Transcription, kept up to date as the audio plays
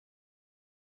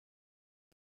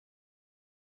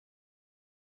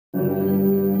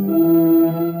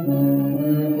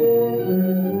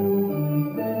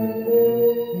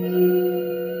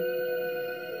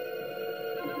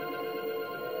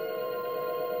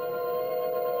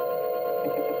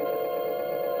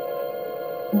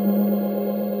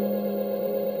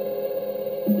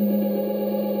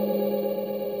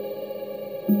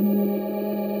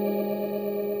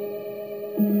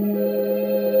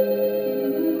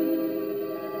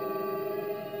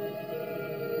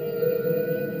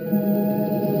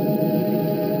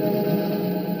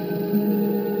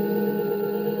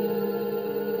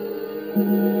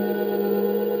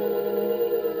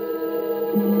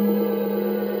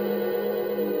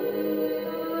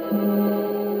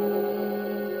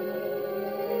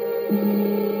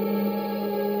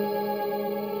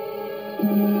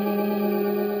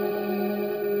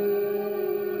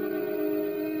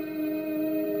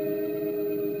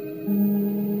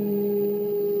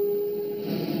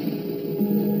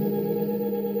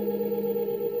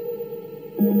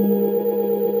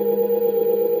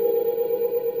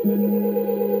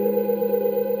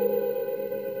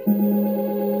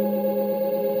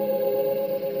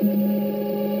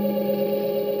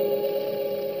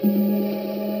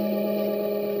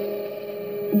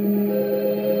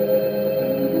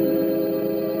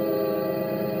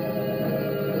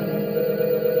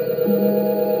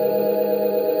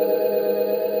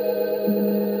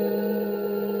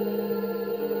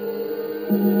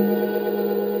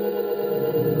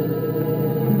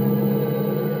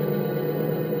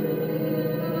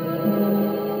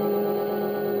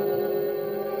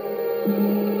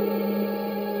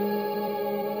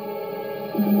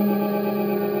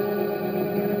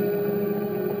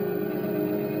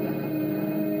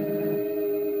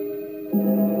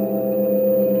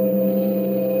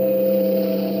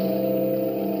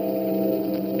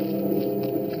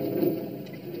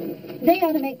They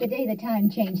ought to make the day the time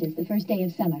changes, the first day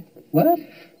of summer. What?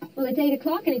 Well, it's 8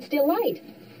 o'clock and it's still light.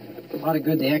 A lot of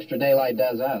good the extra daylight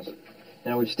does us.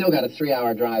 Now, we've still got a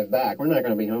 3-hour drive back. We're not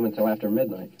going to be home until after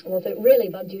midnight. Well, if it really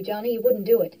bugged you, Johnny, you wouldn't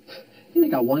do it. You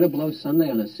think I want to blow Sunday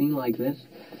on a scene like this?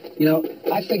 You know,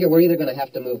 I figure we're either going to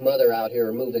have to move Mother out here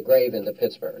or move the grave into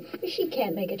Pittsburgh. She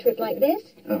can't make a trip like this.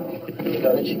 Oh,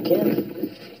 darn it, she can't.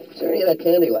 Is there any of that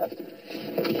candy left?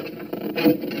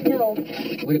 No.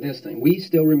 Look at this thing. We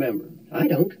still remember. I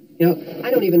don't. You know,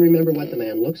 I don't even remember what the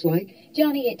man looks like.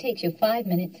 Johnny, it takes you 5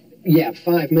 minutes. Yeah,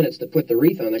 5 minutes to put the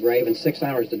wreath on the grave and 6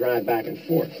 hours to drive back and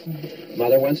forth.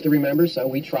 Mother wants to remember, so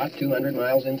we trot 200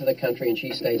 miles into the country and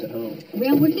she stays at home.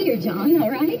 Well, we're here, John,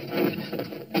 all right?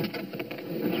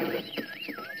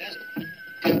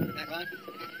 Back on?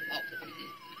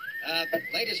 Oh.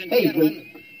 Ladies and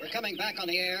gentlemen, we're coming back on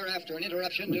the air after an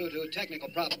interruption due to technical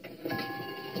problem.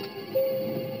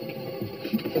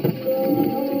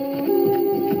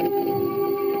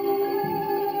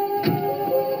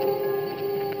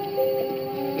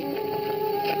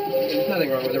 There's nothing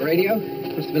wrong with the radio.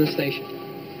 Must have been the station.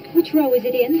 Which row is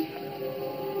it in?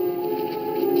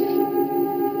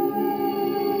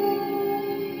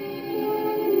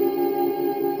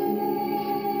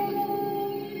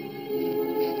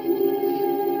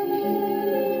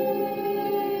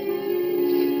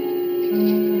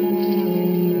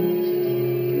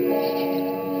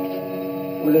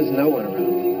 Well, there's no one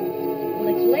around. Well,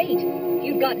 it's late.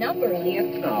 You'd gotten up earlier.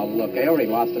 Oh, look, I already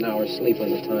lost an hour's sleep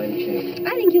when the time changed.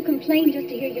 I think you complain just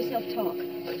to hear yourself talk.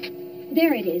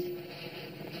 There it is.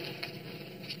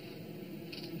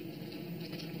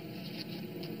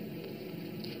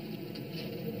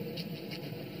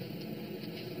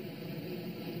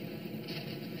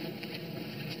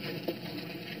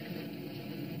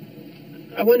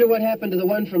 I wonder what happened to the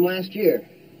one from last year.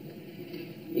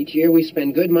 Each year we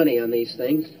spend good money on these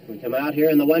things. We come out here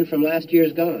and the one from last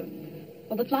year's gone.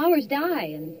 Well, the flowers die,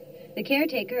 and the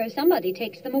caretaker or somebody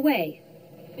takes them away.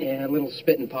 Yeah, a little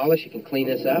spit and polish. You can clean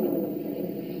this up.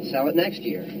 Sell it next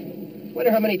year. Wonder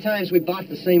how many times we bought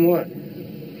the same one.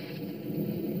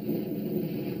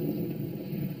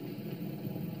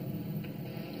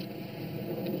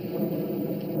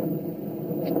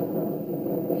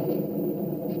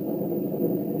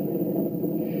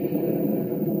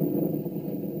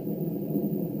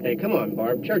 Hey, come on,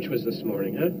 Barb. Church was this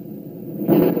morning, huh?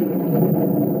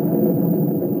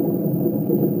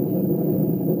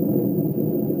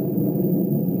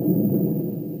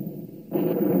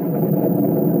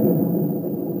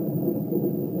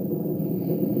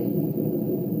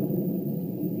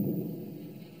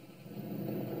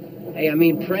 Hey, I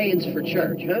mean praying's for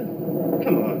church, huh?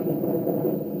 Come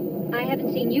on. I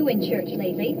haven't seen you in church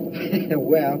lately.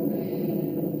 Well,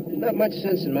 there's not much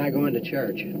sense in my going to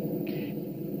church.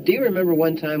 Do you remember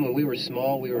one time when we were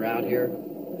small, we were out here?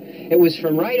 It was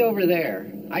from right over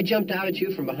there. I jumped out at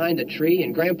you from behind a tree,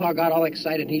 and Grandpa got all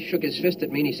excited, and he shook his fist at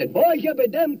me, and he said, "Boy, you be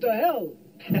damned to hell."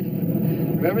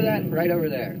 Remember that? Right over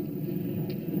there.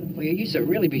 Well, you used to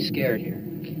really be scared here.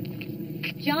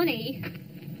 Johnny.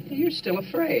 You're still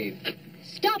afraid.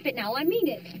 Stop it now. I mean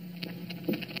it.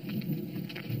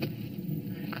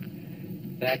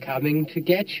 They're coming to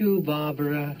get you,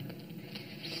 Barbara.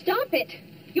 Stop it.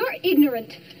 You're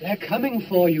ignorant. They're coming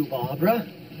for you, Barbara.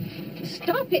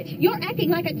 Stop it. You're acting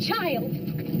like a child.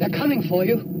 They're coming for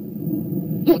you.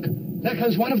 Look, there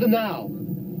comes one of them now.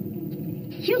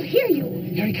 He'll hear you.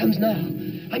 Here he comes now.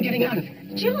 I'm getting out of here.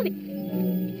 Johnny.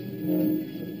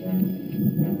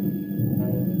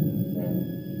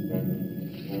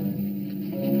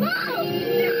 Oh,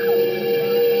 no!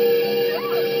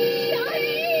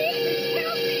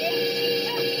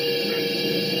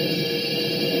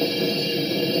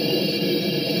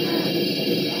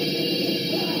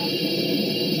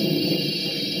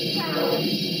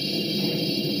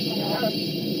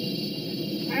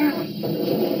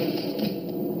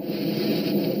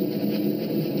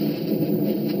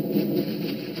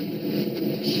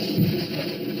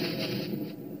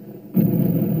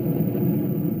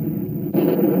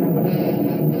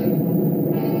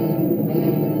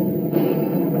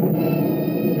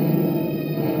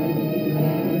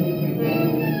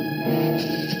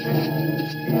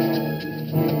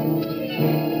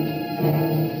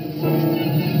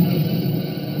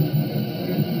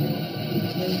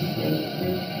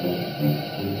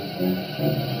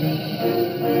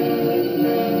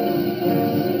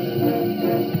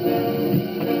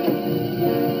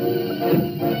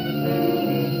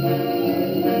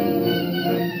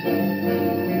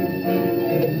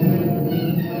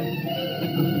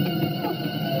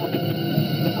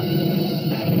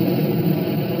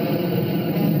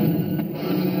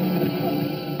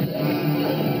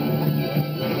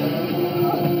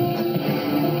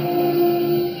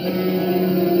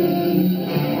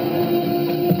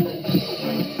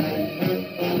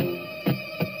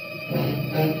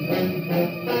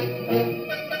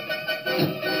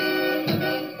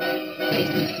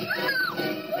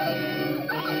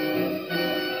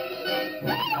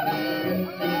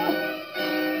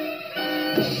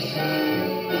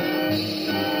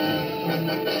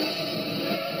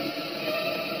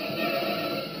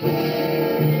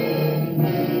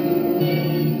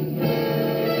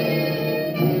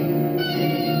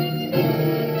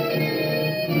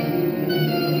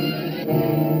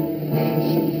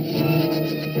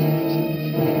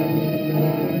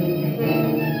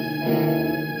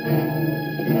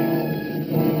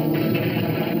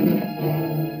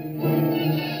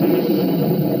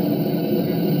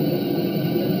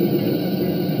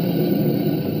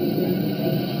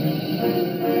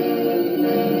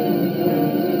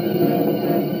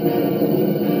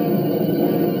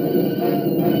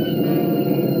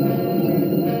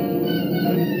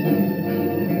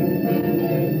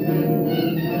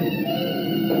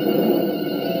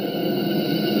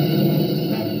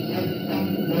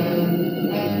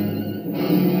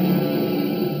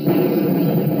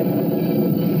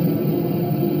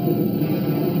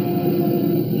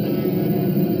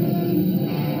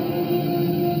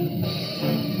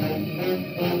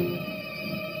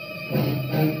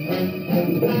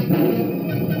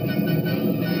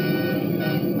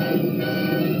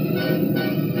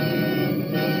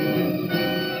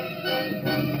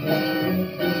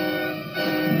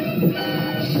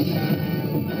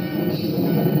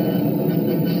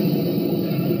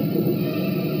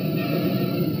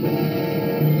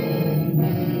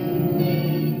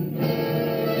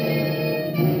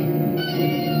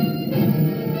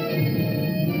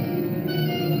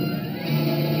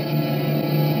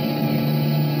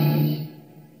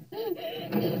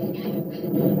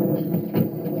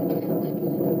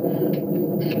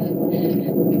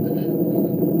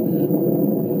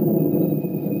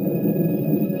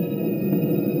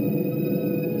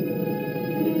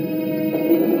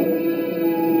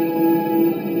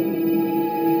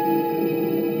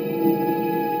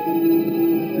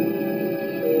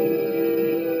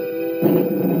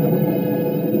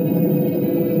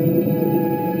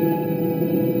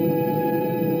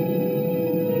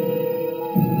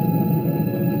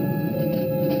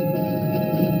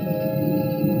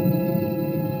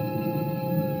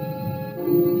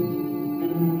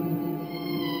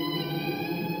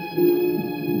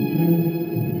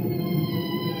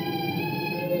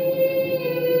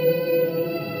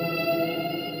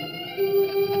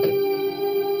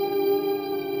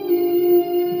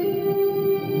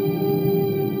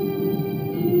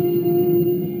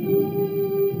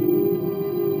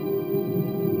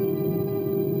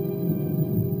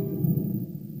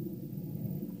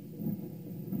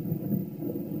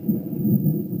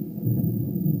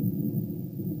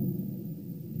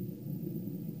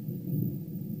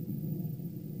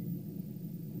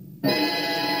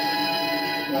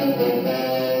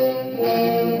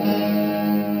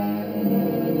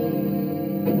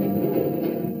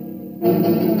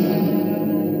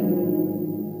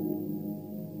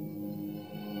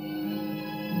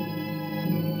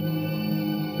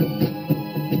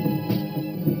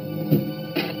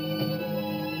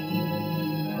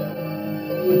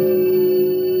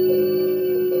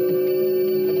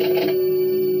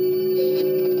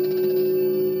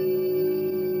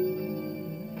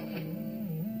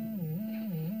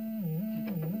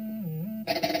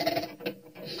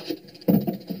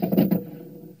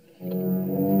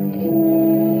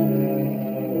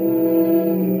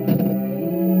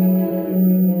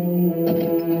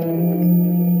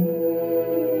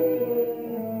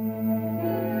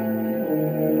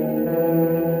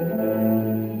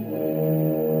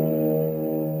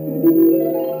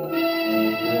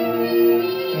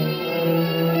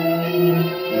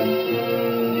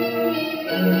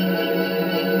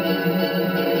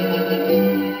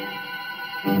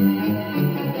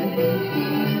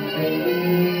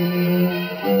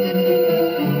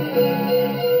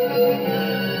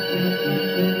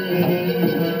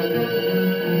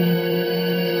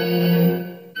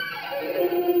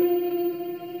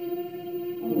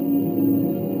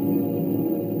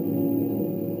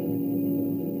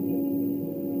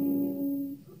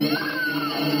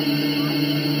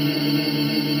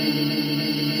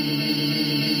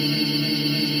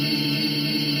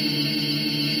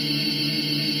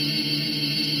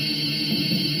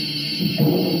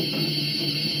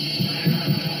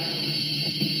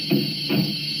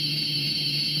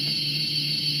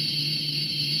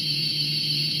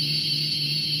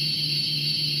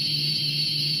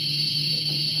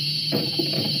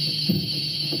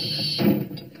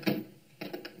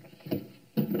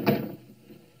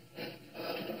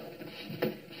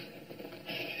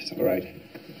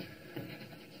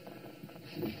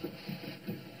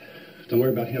 Don't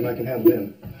worry about him. I can handle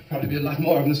him. Probably be a lot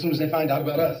more of them as soon as they find out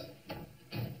about us.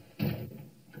 The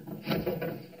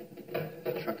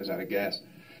truck is out of gas.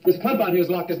 This pump out here is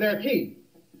locked. Is there a key?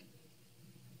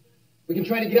 We can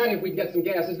try to get out here if we can get some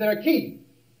gas. Is there a key?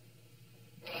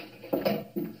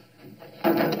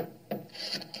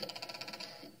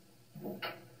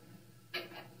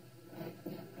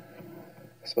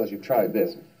 I suppose you've tried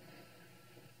this.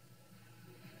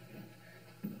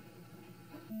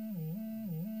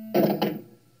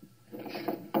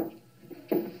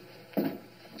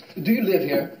 Do you live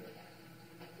here?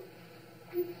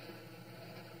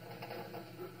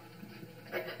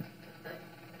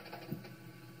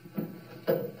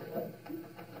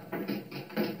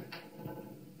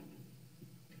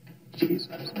 Jesus.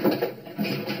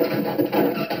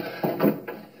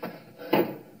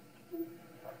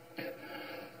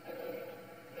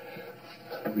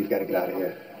 We've got to get out of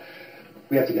here.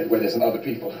 We have to get where there's some other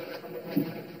people.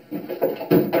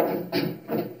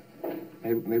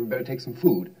 Maybe we better take some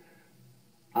food.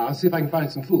 I'll see if I can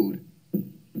find some food.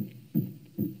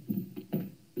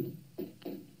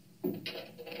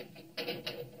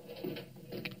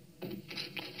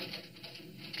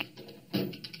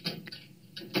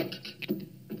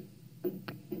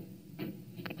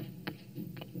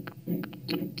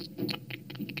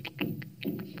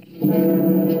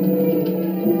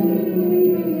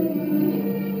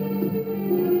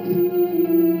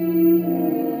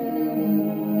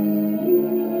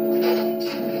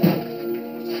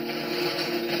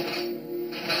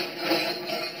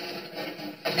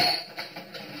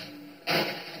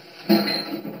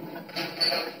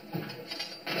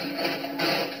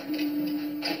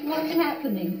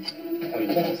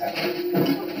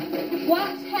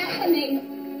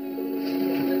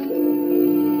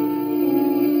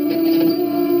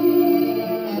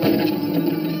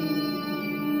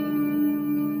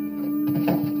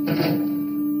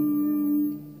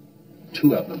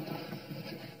 Two of them.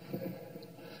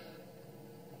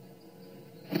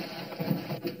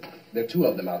 There are two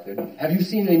of them out there. Have you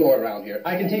seen any more around here?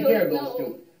 I can take care of those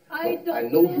two. I don't know. I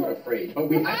know you're afraid, but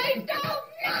we... I don't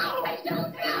know! I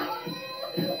don't know!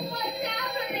 What's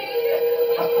happening?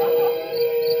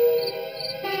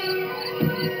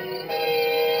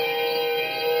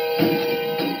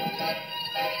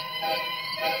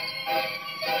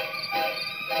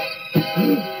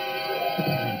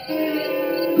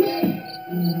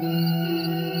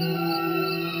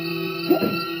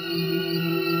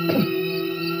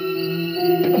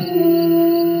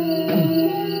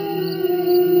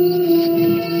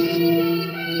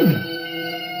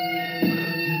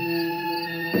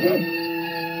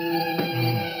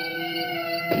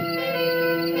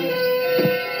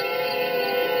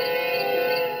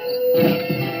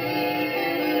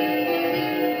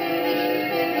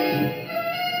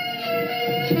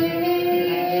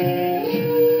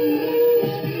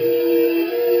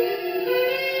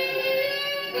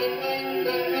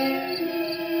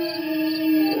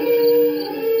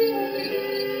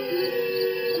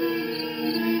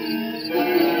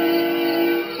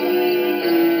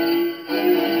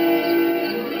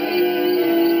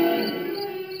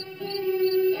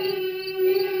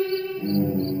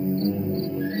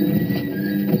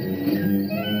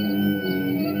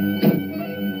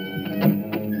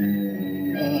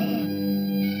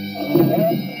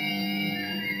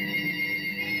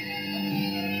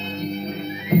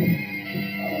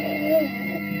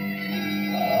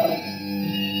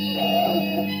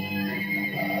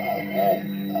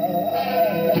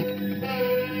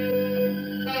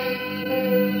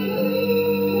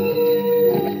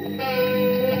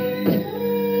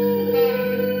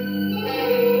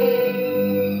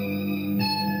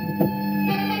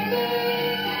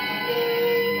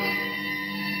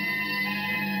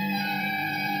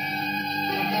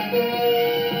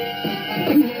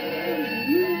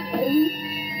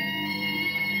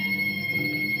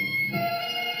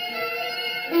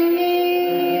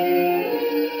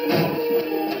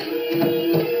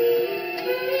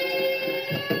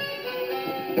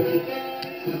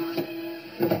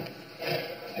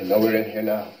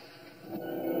 Here now.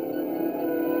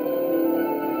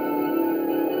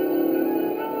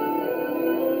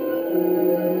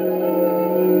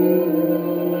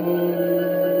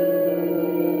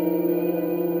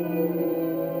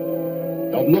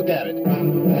 Don't look at it.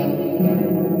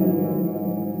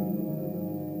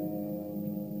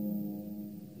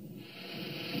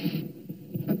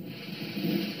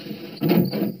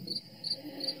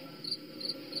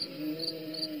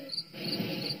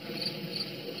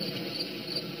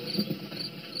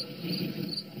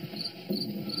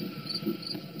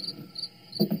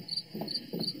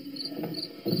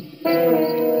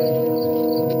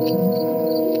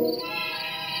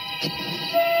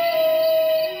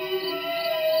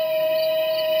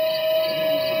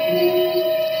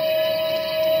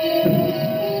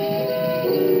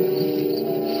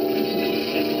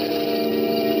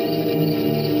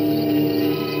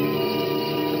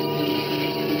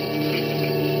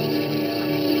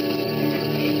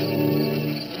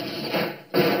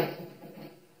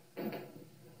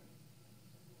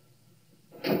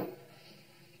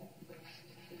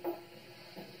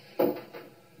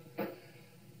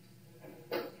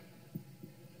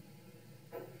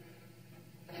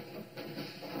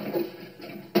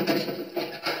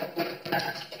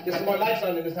 Get some more lights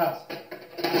on in this house.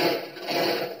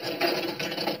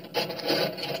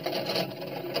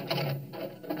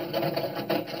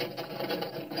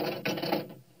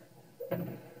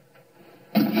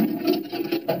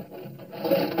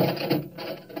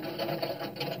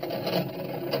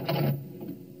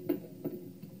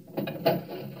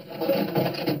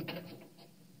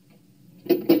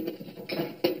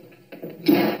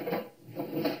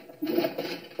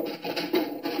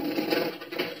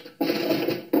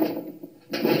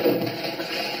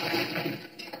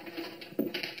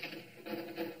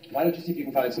 Why don't you see if you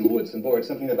can find some wood, some boards,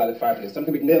 something about the fireplace,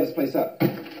 something we can nail this place up.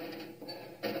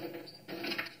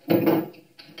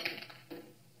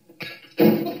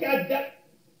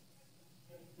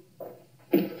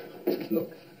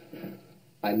 Look,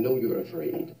 I know you're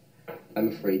afraid. I'm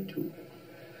afraid too.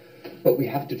 But we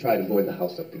have to try to board the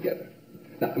house up together.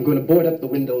 Now, I'm going to board up the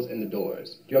windows and the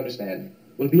doors. Do you understand?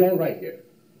 We'll be all right here.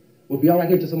 We'll be all right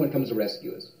here till someone comes to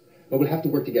rescue us. But we'll have to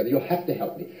work together. You'll have to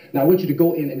help me. Now, I want you to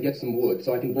go in and get some wood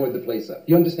so I can board the place up.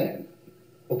 You understand?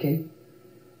 Okay?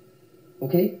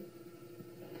 Okay?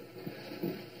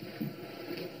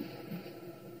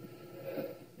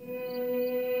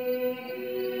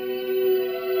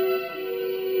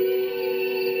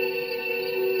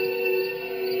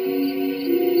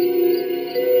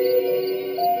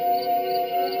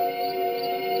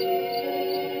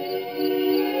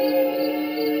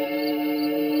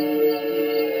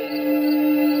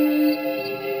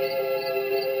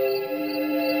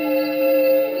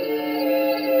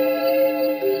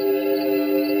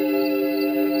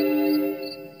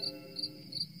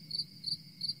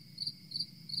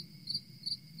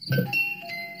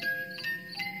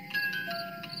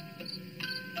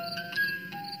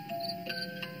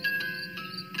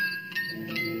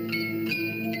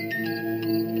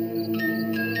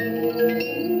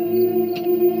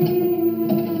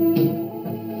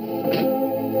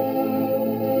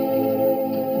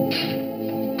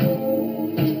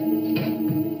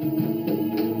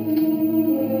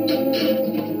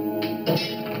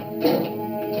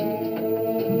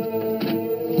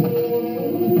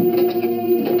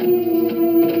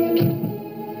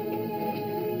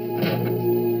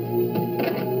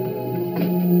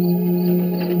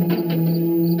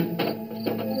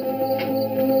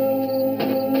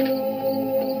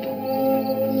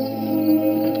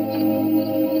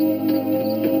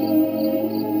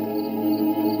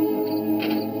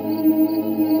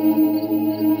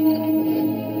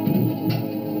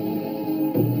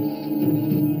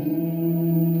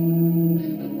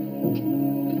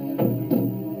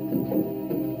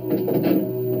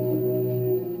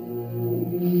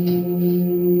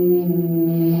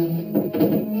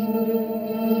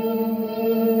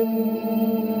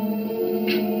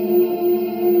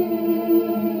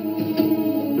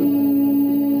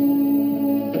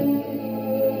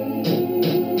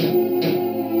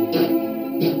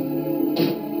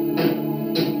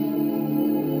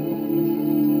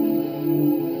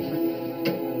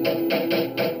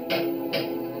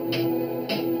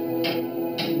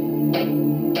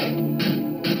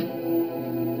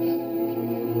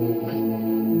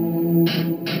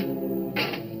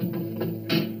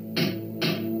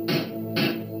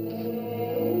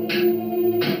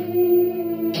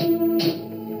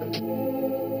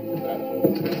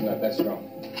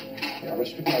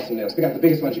 Pick out the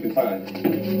biggest ones you can find.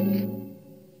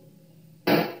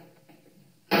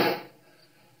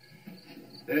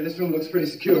 There, this room looks pretty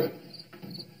secure.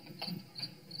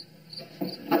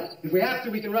 If we have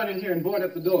to, we can run in here and board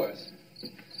up the doors.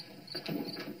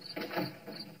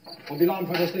 Won't be long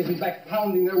before those things will be back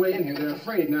pounding their way in here. They're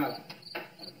afraid now.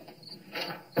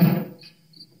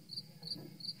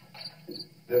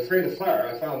 They're afraid of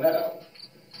fire. I found that out.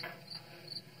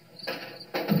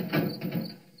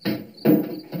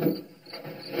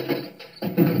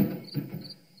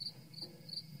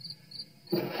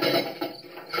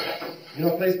 You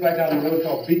know a place back down the road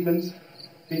called Beekman's?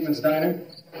 Beekman's Diner?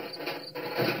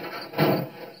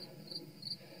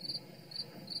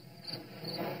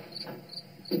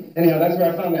 Anyhow, that's where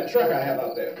I found that truck I have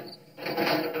out there.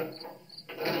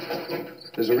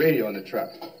 There's a radio in the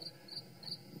truck.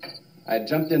 I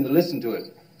jumped in to listen to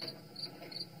it.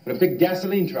 But a big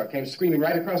gasoline truck came screaming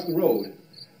right across the road.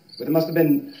 But there must have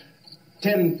been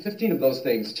 10, 15 of those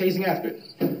things chasing after it.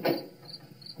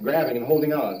 Grabbing and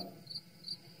holding on.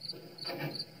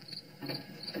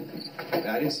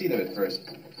 Now, I didn't see them at first.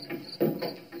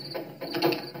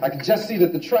 I could just see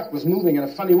that the truck was moving in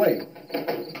a funny way.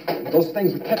 And those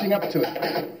things were catching up to it.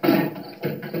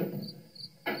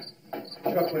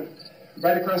 The truck went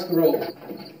right across the road.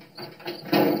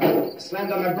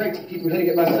 Slammed on my brakes to keep from hitting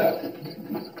it myself.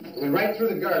 It went right through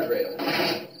the guardrail.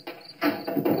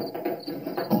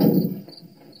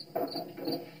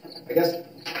 I guess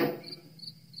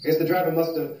the driver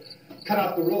must have cut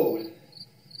off the road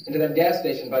into that gas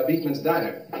station by Beekman's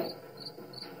Diner.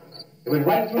 It went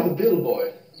right through the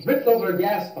billboard, ripped over a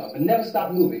gas pump, and never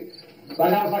stopped moving. By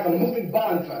now it was like a moving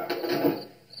bonfire.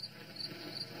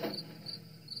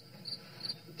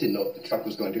 Didn't know if the truck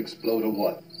was going to explode or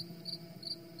what.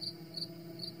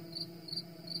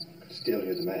 Could still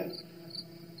hear the man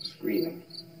screaming.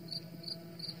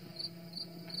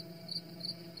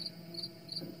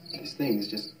 This thing is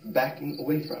just backing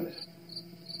away from it.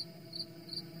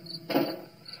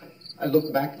 I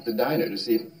looked back at the diner to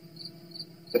see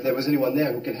if there was anyone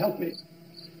there who could help me.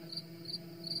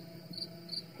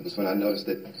 It was when I noticed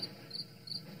that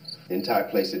the entire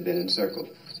place had been encircled.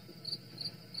 There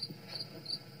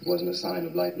wasn't a sign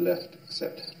of life left,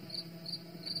 except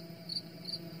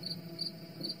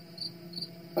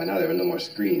by now there were no more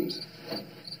screams.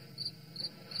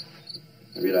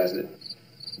 I realized that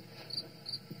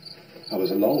I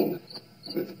was alone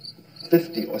with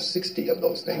 50 or 60 of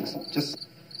those things, just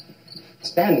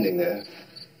standing there,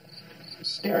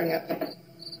 staring at me.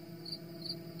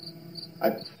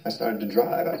 I started to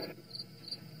drive. I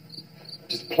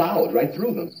just plowed right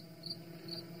through them.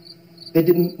 They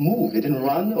didn't move. They didn't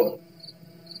run or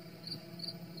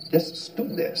just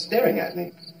stood there staring at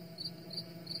me.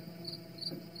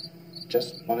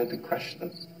 Just wanted to crush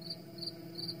them.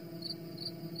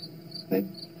 They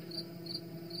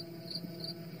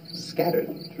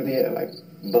scattered through the air like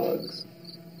bugs.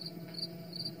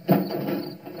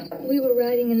 We were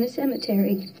riding in the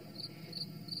cemetery.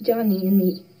 Johnny and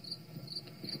me.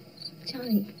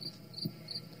 Johnny.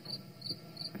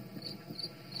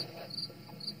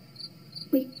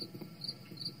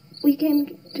 We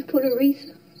came to put a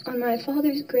wreath on my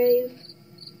father's grave.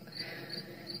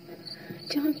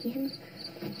 Johnny,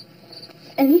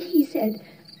 and he said,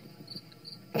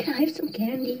 "Can I have some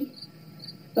candy,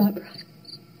 Barbra?"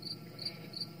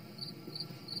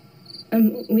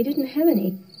 We didn't have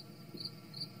any.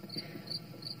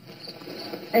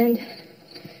 And,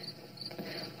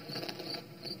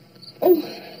 oh,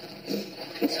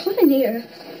 it's hot in here.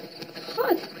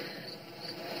 Hot.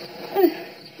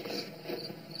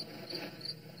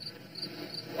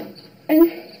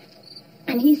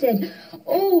 And he said,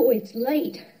 "Oh, it's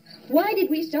late. Why did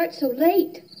we start so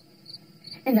late?"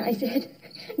 And I said,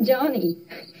 "Johnny,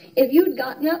 if you'd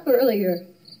gotten up earlier,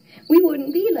 we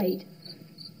wouldn't be late."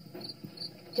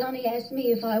 Johnny asked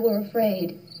me if I were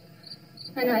afraid.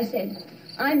 And I said,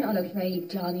 "I'm not afraid,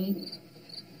 Johnny."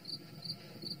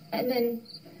 And then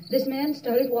this man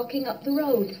started walking up the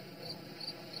road.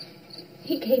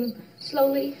 He came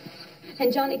slowly,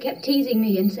 and Johnny kept teasing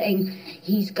me and saying,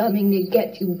 "He's coming to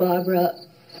get you, Barbra."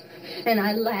 And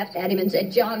I laughed at him and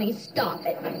said, "Johnny, stop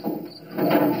it."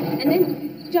 And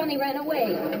then Johnny ran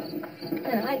away.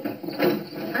 And I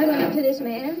went up to this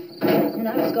man, and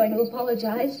I was going to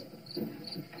apologize.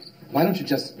 Why don't you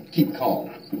just keep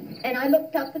calm? And I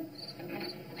looked up,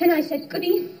 and I said,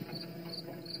 "Goody."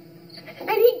 And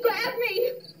he grabbed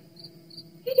me.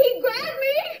 He grabbed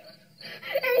me,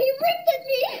 and he ripped at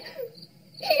me.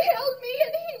 He held me,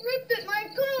 and he ripped at my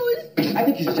clothes. I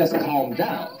think you should just calm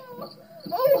down.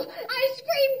 Oh, I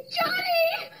screamed, "Johnny!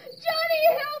 Johnny,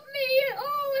 help me!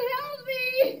 Oh, help me!"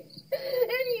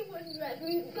 And he wouldn't let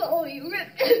me go. He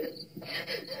ripped.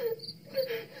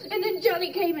 And then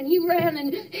Johnny came, and he ran,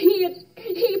 and he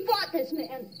fought this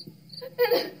man.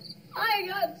 I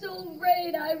got so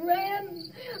afraid. I ran.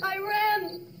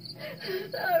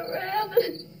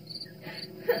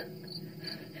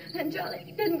 And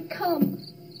Johnny didn't come.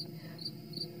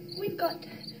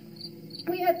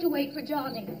 We have to wait for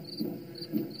Johnny.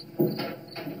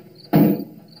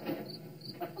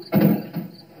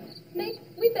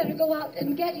 We better go out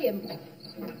and get him.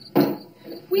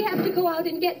 We have to go out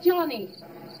and get Johnny.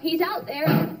 He's out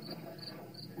there.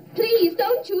 Please,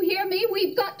 don't you hear me?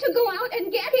 We've got to go out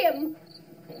and get him.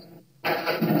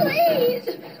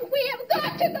 Please, we have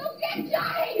got to go get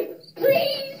Johnny.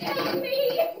 Please help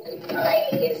me.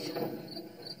 Please.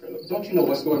 Look, don't you know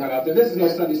what's going on out there? This is no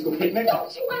Sunday school picnic.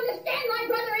 Don't you understand? My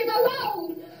brother is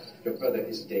alone. Your brother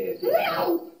is dead.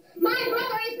 No, my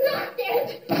brother is not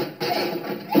dead.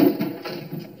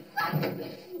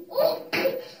 Oh.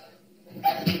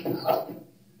 Oh.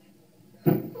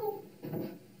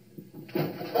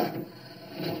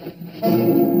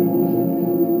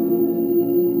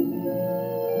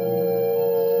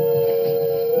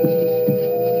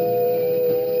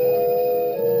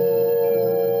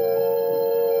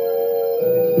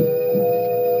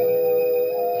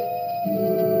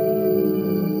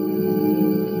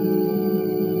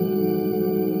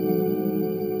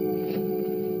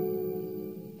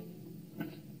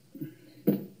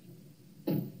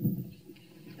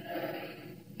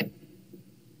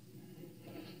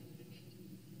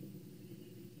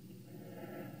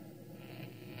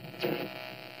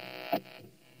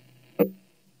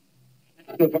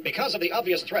 Because of the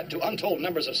obvious threat to untold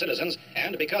numbers of citizens,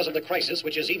 and because of the crisis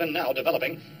which is even now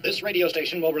developing, this radio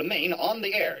station will remain on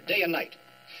the air day and night.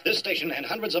 This station and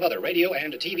hundreds of other radio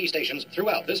and TV stations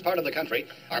throughout this part of the country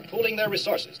are pooling their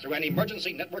resources through an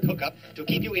emergency network hookup to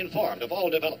keep you informed of all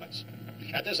developments.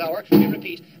 At this hour, we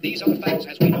repeat, these are the facts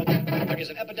as we know them. There is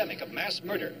an epidemic of mass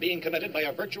murder being committed by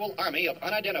a virtual army of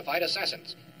unidentified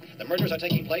assassins. The murders are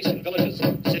taking place in villages,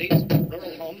 cities,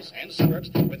 rural homes, and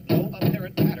suburbs with no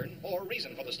apparent pattern or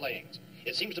reason for the slayings.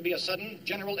 It seems to be a sudden,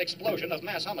 general explosion of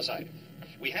mass homicide.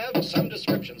 We have some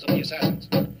descriptions of the assassins.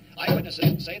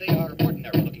 Eyewitnesses say they are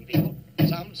ordinary-looking people.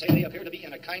 Some say they appear to be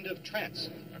in a kind of trance.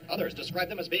 Others describe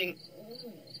them as being...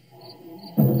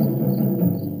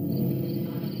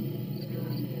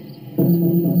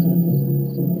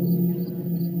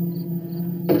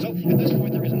 So, at this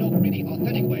point, there is no really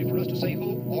authentic way for us to say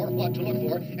who or what to look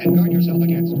for and guard yourself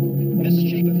against.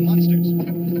 Misshapen monsters.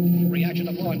 Reaction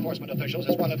of law enforcement officials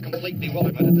is one of complete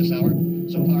bewilderment at this hour.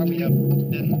 So far, we have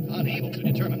been unable to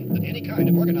determine that any kind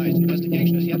of organized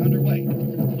investigation is yet underway.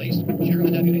 Police,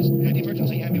 sheriff deputies, and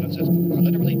emergency ambulances are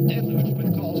literally deluged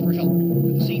with calls for help.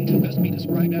 The scene can best be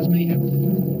described as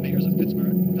mayhem. Mayors of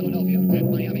Pittsburgh, Philadelphia,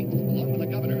 and Miami, along with the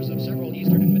governors of several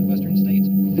eastern and midwestern states,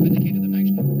 have indicated the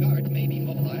National Guard may be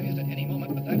mobilized at any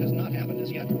moment, but that has not happened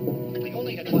as yet. The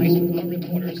only advice our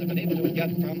reporters have been able to get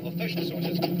from official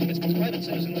sources is for private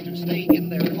citizens to stay in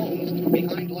their homes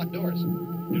behind locked doors.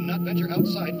 Do not venture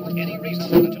outside for any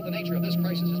reason until the nature of this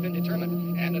crisis has been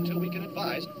determined and until we can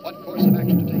advise what course of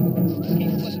action to take.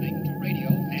 Keep listening to radio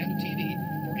and TV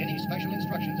for any special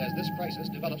instructions as this crisis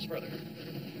develops further.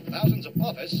 Thousands of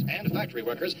office and factory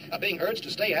workers are being urged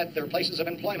to stay at their places of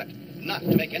employment, not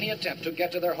to make any attempt to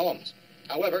get to their homes.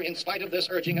 However, in spite of this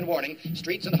urging and warning,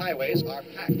 streets and highways are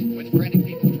packed with frantic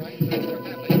people trying to reach their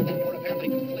families or apparently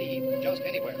to flee just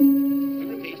anywhere. We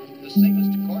repeat, the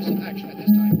safest course of action at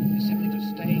this time is simply to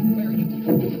stay where you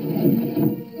are.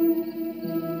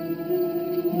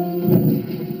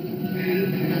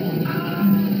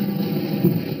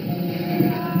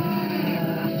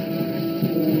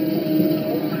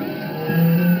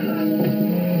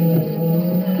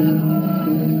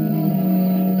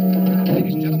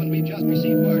 Ladies and gentlemen, we've just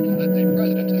received word that the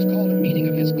President has called a meeting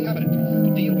of his cabinet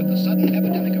to deal with the sudden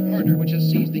epidemic of murder which has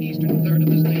seized the eastern third of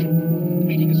this nation. The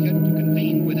meeting is scheduled to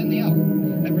convene within the hour.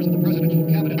 Members of the presidential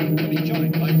cabinet will be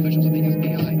joined by officials of the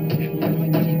FBI and will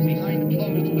join the team behind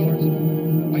closed doors. The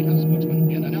White House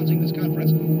spokesman, in announcing this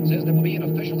conference, says there will be an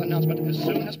official announcement as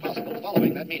soon as possible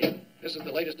following that meeting. This is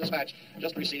the latest dispatch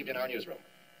just received in our newsroom.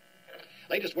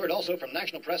 Latest word also from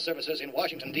National Press Services in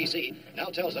Washington, D.C. now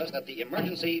tells us that the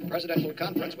emergency presidential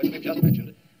conference, which we've just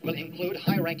mentioned, will include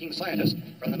high-ranking scientists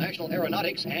from the National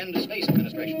Aeronautics and Space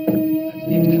Administration. That's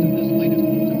the extent of this latest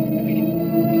bulletin meeting.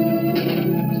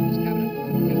 Members of this cabinet,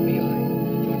 FBI,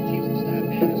 the Joint Chiefs of Staff,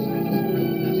 and scientists from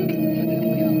NASA within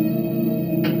the hour.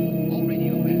 All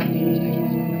radio and TV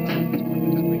stations around this part of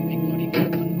the country, including the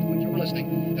one to which you were listening,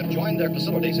 have joined their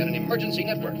facilities in an emergency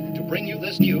network to bring you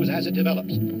this news as it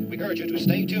develops. We urge you to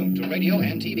stay tuned to radio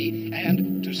and TV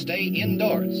and to to stay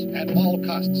indoors at all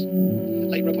costs.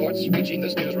 Late reports reaching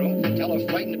this newsroom tell of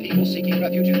frightened people seeking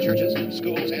refuge in churches,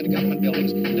 schools, and government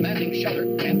buildings, demanding shelter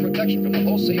and protection from the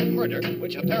wholesale murder,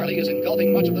 which apparently is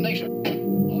engulfing much of the nation.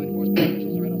 Law enforcement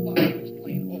officials are at a loss to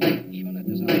explain or, even at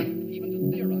this hour, even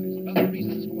to theorize about the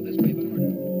reasons for this wave of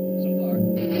murder. So far,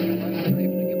 the advice they're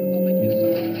able to give the public is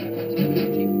something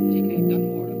that Chief T.K.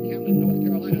 Dunmore of Camden, North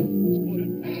Carolina, was quoted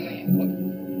as saying,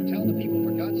 quote, "Tell the people,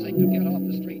 for God's sake, to get off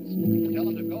the streets. Tell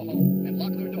them to go home and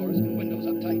lock their doors and windows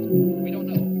up tight. We don't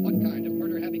know what kind of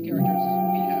murder-happy characters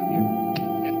we have here."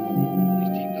 End quote.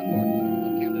 This Chief Dunmore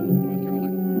of Camden, North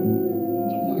Carolina.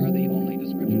 So far, the only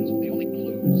descriptions, the only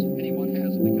clues anyone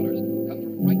has of the killers come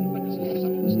from frightened witnesses of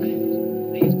some of the slayings.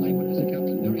 These eyewitness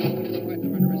accounts very easily describe the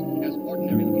murderers as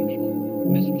ordinary-looking people,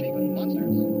 misshapen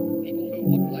monsters, people who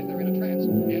look like they're in a trance,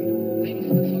 and things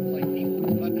that look like people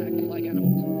but act like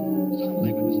animals. Some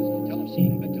eyewitnesses tell of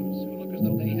seeing victims who look as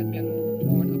though they had been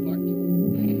torn apart.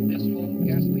 This whole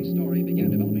ghastly story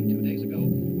began developing 2 days ago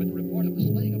with the report of the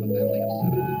slaying of a family of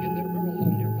 7 in their rural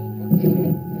home near Gulfport.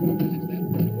 Since then,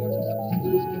 reports of such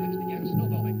senseless killings began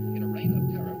snowballing in a reign of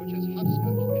terror which has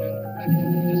hopscotched in an erratic,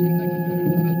 disconnected manner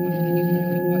throughout much of the eastern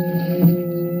and western United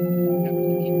States.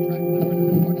 Efforts to keep track of the murder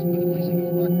reports by the placing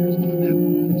of markers on a map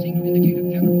seem to indicate a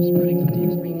general spreading of the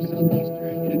extreme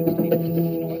southeastern United States,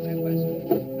 north and west.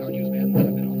 Our newsmen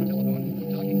have been on the telephone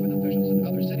talking with officials in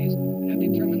other cities and have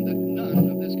determined that none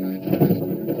of this kind of mass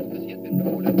murder has yet been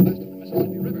reported west of the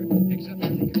Mississippi River, except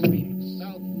in the extreme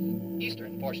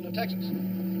southeastern portion of Texas.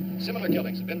 Similar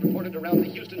killings have been reported around the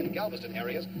Houston and Galveston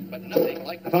areas, but nothing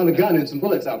like I found a gun and some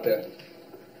bullets out there.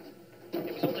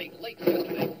 It was only late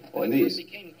yesterday Oh, when and it these. first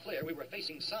became clear we were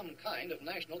facing some kind of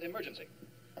national emergency.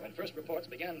 When first reports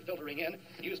began filtering in,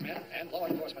 newsmen and law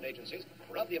enforcement agencies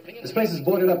were of the opinion This place is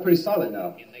boarded up pretty solid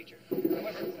now. in nature.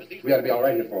 However, as these We ought to be all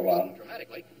right here for a while.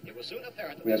 dramatically, it was soon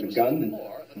apparent that We have this a was gun something and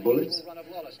more than bullets. the usual run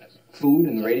of lawlessness. Food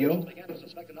and Some radio. officials began to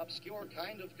suspect an obscure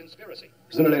kind of conspiracy.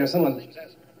 Sooner or later, someone's Things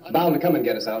as bound to come and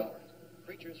get us out.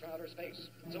 creatures from outer space.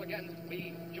 So again,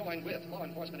 we join with law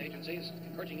enforcement agencies,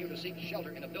 urging you to seek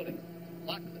shelter in a building.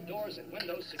 Lock the doors and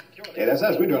windows securely. Yeah, that's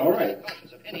us. We're doing all right.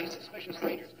 Cautious of any suspicious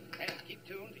strangers. And keep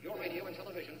tuned to your radio and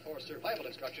television for survival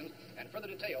instructions and further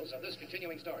details of this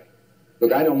continuing story.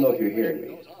 Look, I don't know if you're hearing me,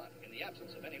 Goes on in the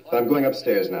absence of any but I'm going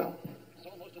upstairs now. It's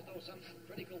almost as though some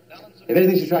critical balance of If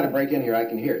anything should try to break in here, I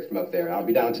can hear it from up there. I'll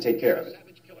be down to take care of it.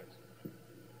 savage killers.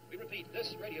 We repeat,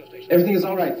 this radio station. Everything is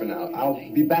all right for now. I'll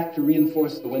be back to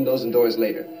reinforce the windows and doors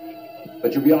later.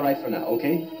 But you'll be all right for now,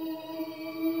 okay?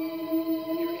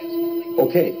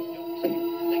 Okay.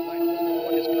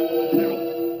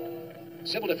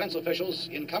 Civil defense officials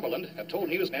in Cumberland have told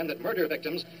newsmen that murder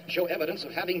victims show evidence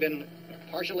of having been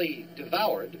partially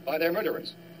devoured by their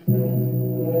murderers.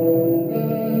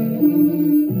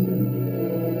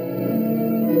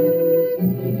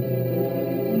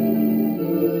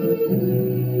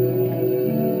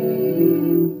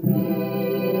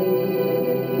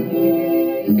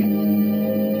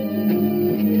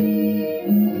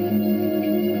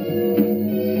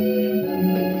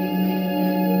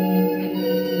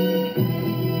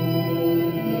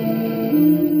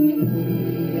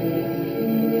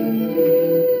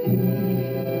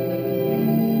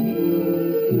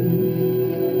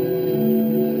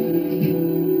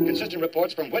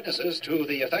 Reports from witnesses to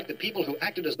the effect that people who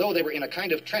acted as though they were in a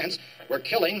kind of trance were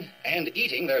killing and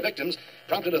eating their victims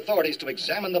prompted authorities to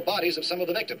examine the bodies of some of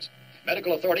the victims.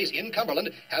 Medical authorities in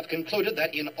Cumberland have concluded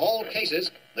that in all cases,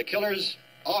 the killers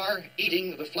are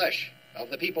eating the flesh of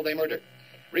the people they murdered.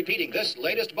 Repeating this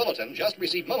latest bulletin just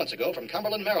received moments ago from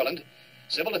Cumberland, Maryland,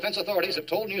 civil defense authorities have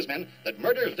told newsmen that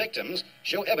murder victims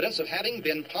show evidence of having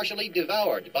been partially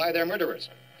devoured by their murderers.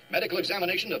 Medical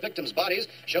examination of victims' bodies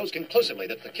shows conclusively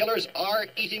that the killers are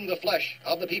eating the flesh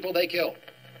of the people they kill.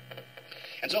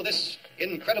 And so this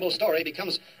incredible story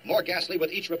becomes more ghastly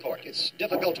with each report. It's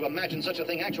difficult to imagine such a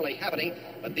thing actually happening,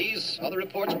 but these are the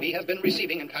reports we have been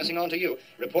receiving and passing on to you.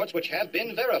 Reports which have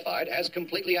been verified as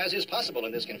completely as is possible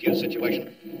in this confused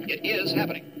situation. It is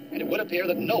happening, and it would appear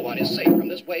that no one is safe from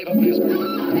this wave of mass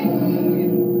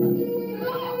murder.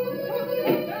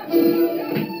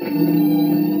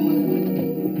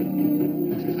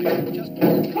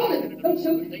 Don't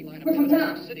shoot. We're from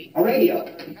town. City, A radio.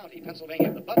 County,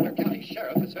 Pennsylvania. The Butler County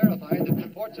Sheriff has verified that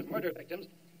reports of murder victims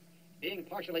being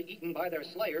partially eaten by their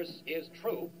slayers is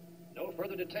true. No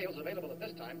further details available at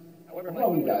this time. However, How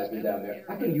long you guys been down there?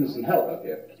 I could use some help up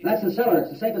here. That's the cellar.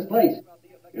 It's the safest place.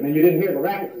 You mean you didn't hear the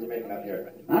racket we were making up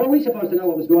here? How are we supposed to know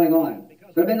what was going on?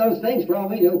 Could have been those things for all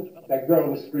we knew. That girl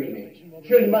was screaming.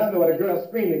 Sure, you must know what a girl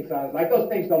screaming sounds like. Those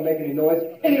things don't make any noise.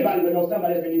 Anybody would know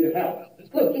somebody ever needed help.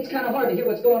 Look, it's kind of hard to hear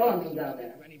what's going on from down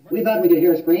there. We thought we could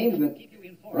hear screams, but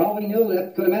for all we knew,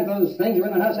 that could have meant those things were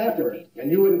in the house afterward. And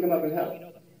you wouldn't come up and help.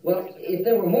 Well, if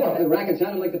there were more, the racket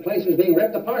sounded like the place was being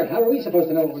ripped apart. How were we supposed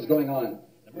to know what was going on?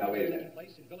 Now, wait a minute.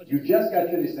 You just got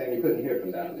finished saying you couldn't hear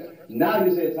from down there. Now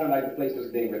you say it sounded like the place was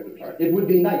being ripped apart. It would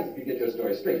be nice if you get your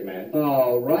story straight, man.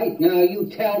 All right, now you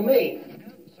tell me.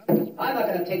 I'm not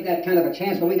going to take that kind of a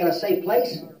chance when we got a safe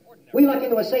place. We luck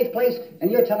into a safe place, and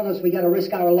you're telling us we got to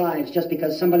risk our lives just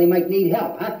because somebody might need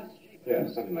help, huh? Yeah,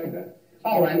 something like that.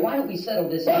 All right, why don't we settle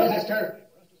this, mister?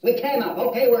 We came up.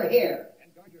 Okay, we're here.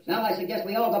 Now I suggest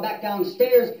we all go back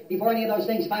downstairs before any of those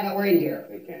things find out we're in here.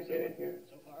 They can't get in here.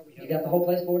 You got the whole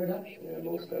place boarded up? Yeah,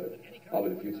 most of it. All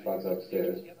but a few spots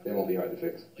upstairs. They won't be hard to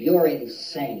fix. You're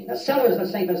insane. The cellar's the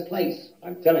safest place.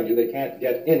 I'm telling you, they can't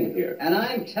get in here. And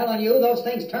I'm telling you, those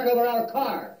things turned over our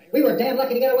car. We were damn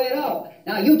lucky to get away at all.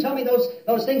 Now you tell me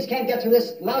those things can't get through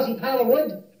this lousy pile of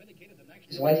wood?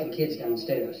 His wife and kids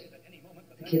downstairs.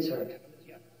 The kids hurt.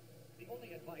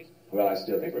 Well, I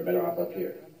still think we're better off up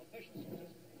here.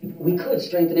 We could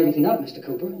strengthen everything up, Mr.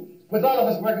 Cooper. With all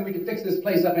of us working, we could fix this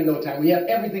place up in no time. We have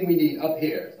everything we need up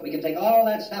here. We can take all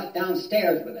that stuff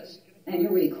downstairs with us. Man,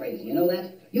 you're really crazy. You know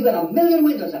that? You got 1,000,000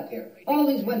 windows up here. All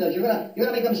these windows, you're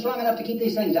gonna make them strong enough to keep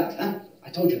these things out, huh? I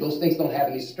told you, those things don't have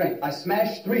any strength. I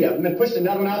smashed 3 of them and pushed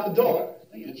another one out the door.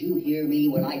 Did you hear me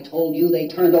when I told you they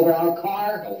turned over our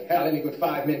car? Oh, hell, any good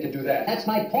 5 men can do that. That's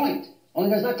my point. Only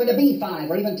there's not going to be 5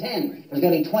 or even 10. There's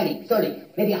going to be 20, 30,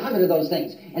 maybe 100 of those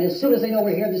things. And as soon as they know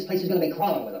we're here, this place is going to be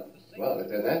crawling with them. Well, if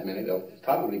there are that many, they'll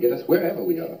probably get us wherever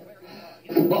we are.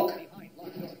 Look,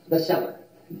 the cellar.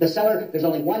 The cellar, there's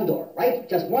only one door, right?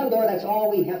 Just one door, that's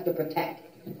all we have to protect.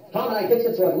 Tom and I fixed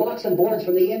it so it locks and boards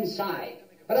from the inside.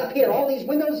 But up here, all these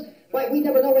windows, why, we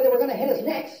never know where they were going to hit us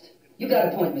next. You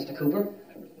got a point, Mr. Cooper.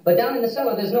 But down in the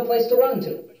cellar, there's no place to run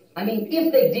to. I mean,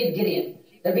 if they did get in,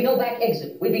 there'd be no back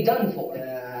exit. We'd be done for.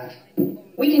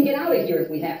 We can get out of here if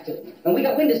we have to. And we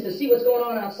got windows to see what's going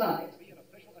on outside.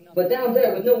 But down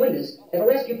there with no windows, if a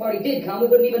rescue party did come, we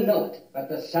wouldn't even know it. But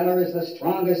the cellar is the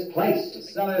strongest place. The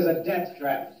cellar is a death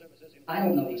trap. I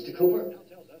don't know, Mr. Cooper.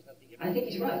 I think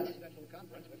he's right.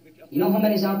 You know how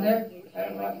many's out there? I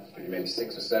don't know. Maybe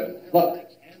 6 or 7. Look,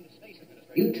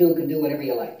 you two can do whatever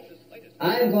you like.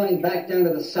 I'm going back down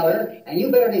to the cellar, and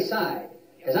you better decide.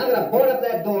 Because I'm going to board up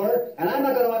that door, and I'm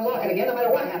not going to unlock it again no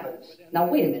matter what happens. Now,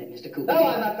 wait a minute, Mr. Cooper. No,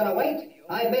 I'm not going to wait.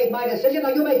 I've made my decision, now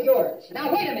you make yours.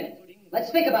 Now, wait a minute. Let's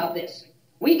think about this.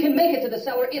 We can make it to the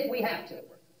cellar if we have to.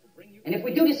 And if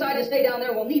we do decide to stay down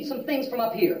there, we'll need some things from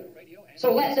up here.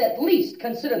 So let's at least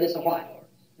consider this a while.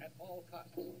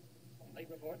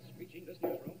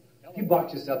 If you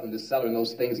box yourself in the cellar and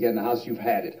those things get in the house, you've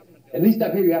had it. At least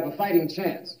up here you have a fighting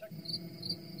chance.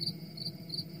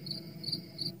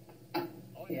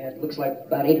 Yeah, it looks like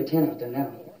about 8 or 10 out there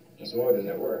now. There's more than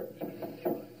there were.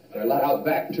 There are a lot out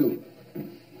back, too.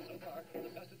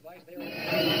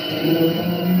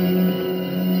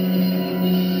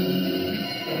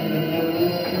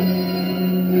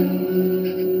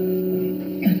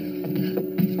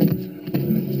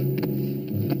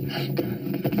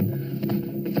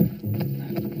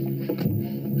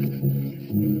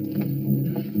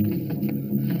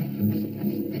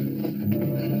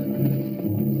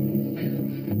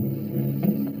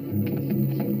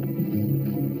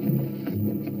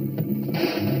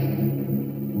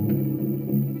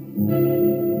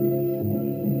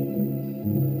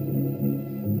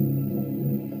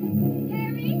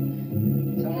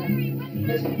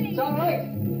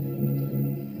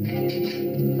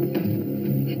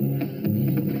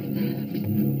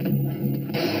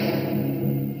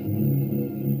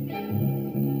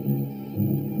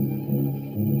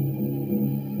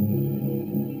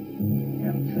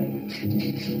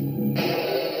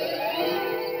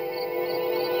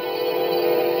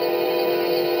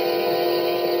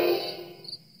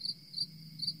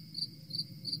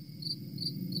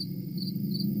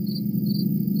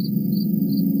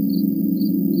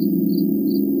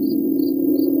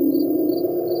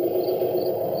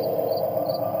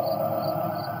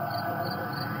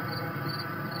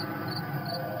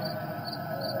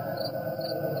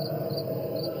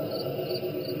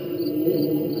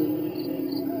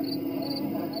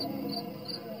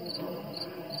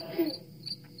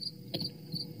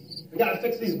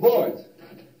 Fix these boards.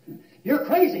 You're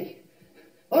crazy.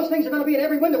 Those things are going to be at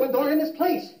every window and door in this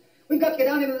place. We've got to get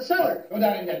down into the cellar. Go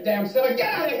down in that damn cellar.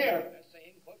 Get out of here!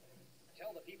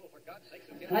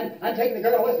 I'm taking the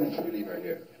girl with me. You leave her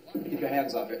here. Keep your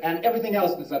hands off her. And everything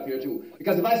else that's up here, too.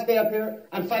 Because if I stay up here,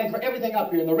 I'm fighting for everything up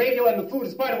here. And the radio and the food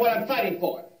is part of what I'm fighting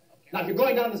for. Now, if you're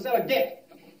going down the cellar, get.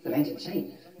 The man's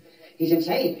insane. He's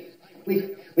insane.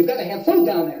 We've got to have food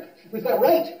down there. We've got a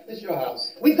right. It's your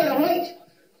house. We've got a right.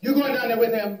 You going down there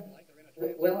with him?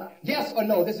 Well, Yes or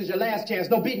no? This is your last chance.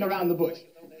 No beating around the bush.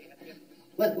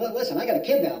 listen, I got a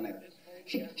kid down there.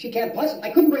 She can't possibly,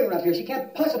 I couldn't bring her up here. She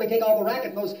can't possibly take all the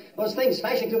racket and those things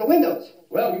smashing through the windows.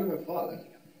 Well, you're her father.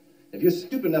 If you're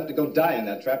stupid enough to go die in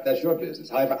that trap, that's your business.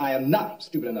 However, I am not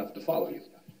stupid enough to follow you.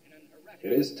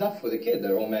 It is tough for the kid.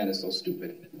 Their old man is so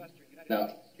stupid. Now,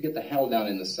 you get the hell down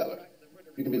in the cellar.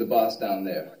 You can be the boss down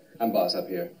there. I'm boss up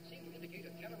here.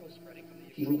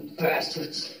 You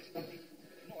bastards.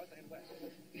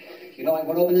 You know, I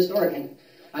want to open this door again.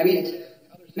 I mean it.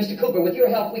 Mr. Cooper, with your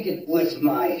help, we could... With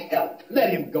my help? Let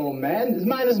him go, man. His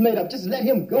mind is made up. Just let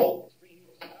him go.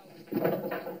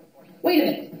 Wait a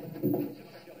minute.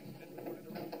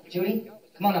 Judy,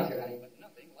 come on up here, honey.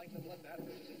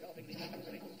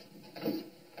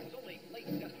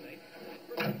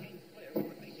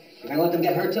 You're going to let them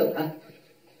get hurt, too, huh?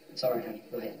 It's all right, honey.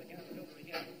 Go ahead.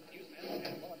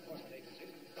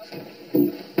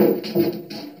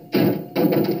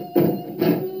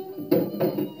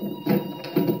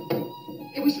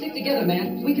 If we stick together,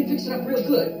 man, we can fix it up real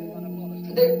good.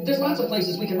 There's lots of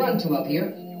places we can run to up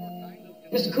here.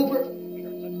 Mr. Cooper,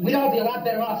 we'd all be a lot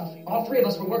better off if all three of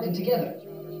us were working together.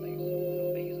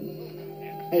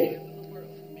 Hey,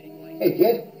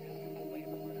 kid.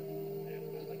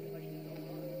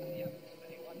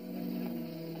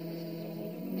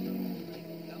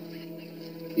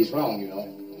 He's wrong, you know.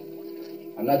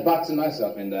 I'm not boxing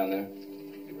myself in down there.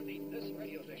 This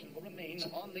radio station will remain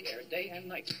on the air day and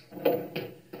night.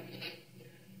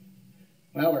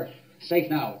 Well, we're safe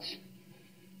now. It's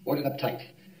boarded up tight.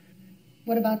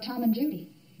 What about Tom and Judy?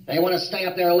 They want to stay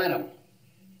up there, let them.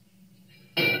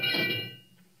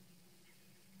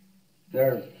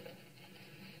 There are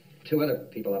two other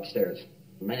people upstairs,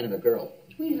 a man and a girl.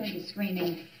 We heard you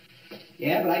screaming.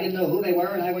 Yeah, but I didn't know who they were,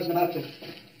 and I wasn't about to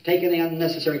take any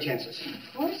unnecessary chances.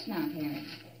 Of course not, Harry.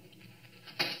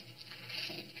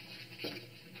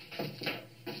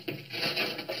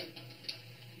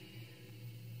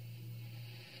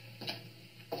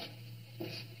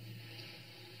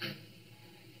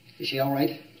 Is she all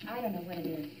right? I don't know what it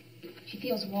is. She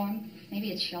feels warm.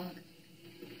 Maybe it's shock.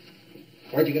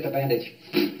 Where'd you get the bandage?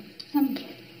 Some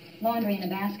laundry in a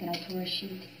basket. I tore a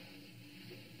sheet.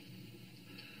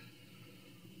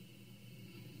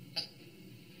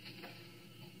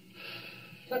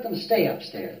 Let them stay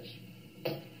upstairs.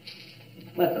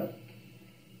 Let them.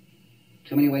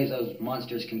 Too many ways those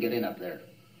monsters can get in up there.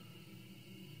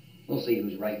 We'll see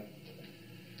who's right.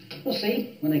 We'll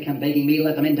see when they come begging me to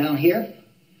let them in down here.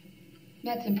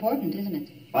 That's important, isn't it?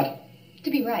 What?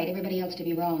 To be right, everybody else to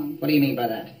be wrong. What do you mean by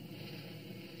that?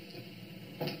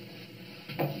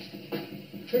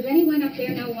 Does anyone up there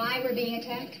know why we're being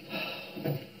attacked?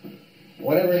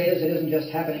 Whatever it isn't just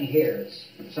happening here.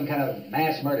 It's some kind of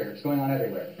mass murder. It's going on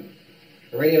everywhere.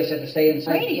 The radio said to stay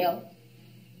inside. Radio?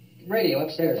 Radio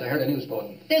upstairs. I heard a news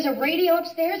bulletin. There's a radio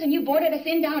upstairs and you boarded us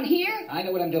in down here? I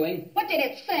know what I'm doing. What did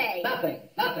it say? Nothing.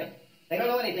 They don't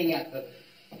know anything yet.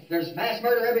 There's mass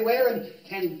murder everywhere,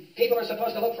 and people are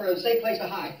supposed to look for a safe place to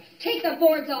hide. Take the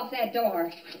boards off that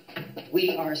door.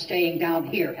 We are staying down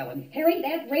here, Helen. Harry,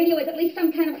 that radio is at least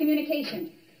some kind of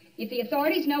communication. If the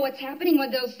authorities know what's happening,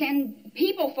 well, they'll send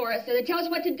people for us to tell us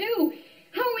what to do.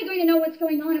 How are we going to know what's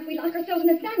going on if we lock ourselves in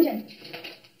this dungeon?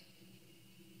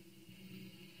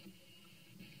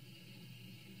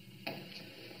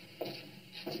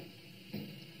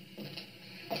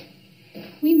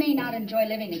 We may not enjoy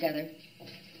living together,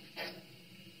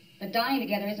 but dying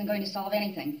together isn't going to solve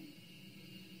anything.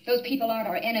 Those people aren't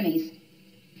our enemies.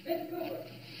 Mr. Cooper!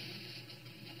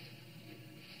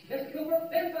 Mr. Cooper,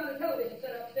 Ben found a television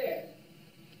set upstairs.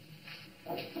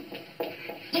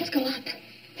 Let's go up.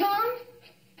 Tom?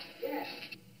 Yes.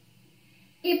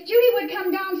 If Judy would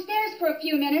come downstairs for a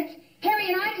few minutes,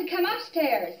 Harry and I could come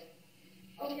upstairs.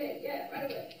 Okay, yeah, right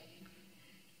away.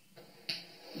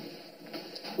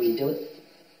 Will you do it?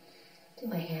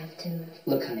 Do I have to?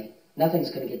 Look, honey, nothing's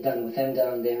going to get done with them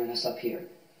down there and us up here.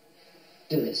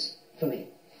 Do this for me.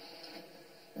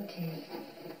 Okay.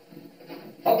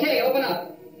 Okay, open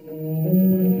up.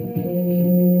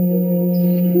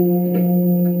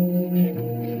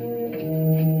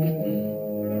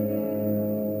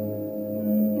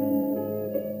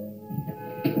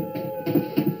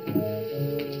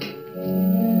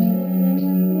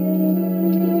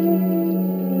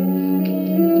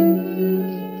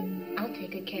 I'll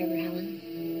take good care of her, Helen.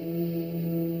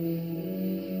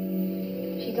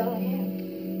 She's all I have.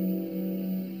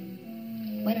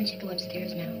 Why don't you go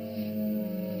upstairs now?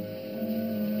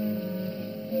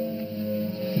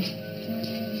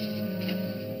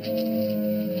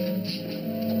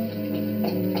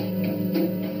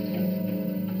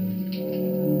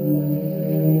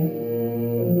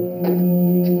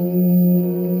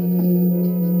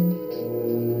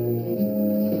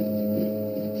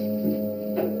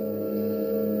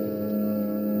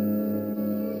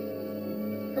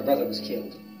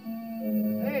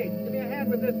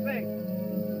 with this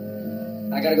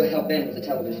thing. I gotta go help Ben with the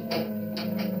television.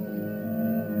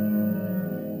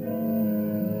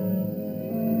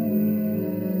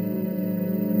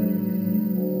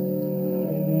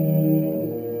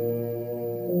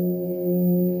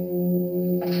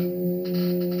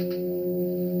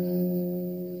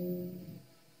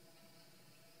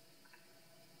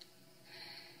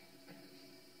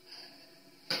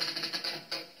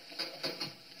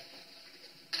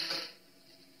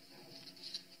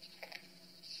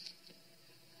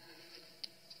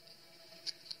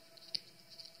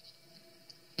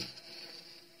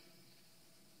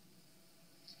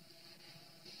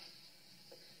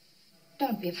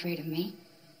 Don't be afraid of me.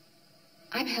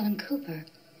 I'm Helen Cooper,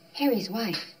 Harry's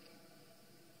wife.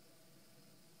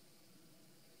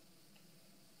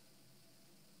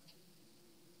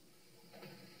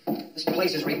 This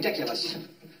place is ridiculous.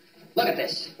 Look at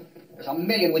this. There's a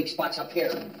million weak spots up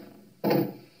here.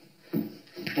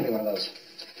 Give me one of those.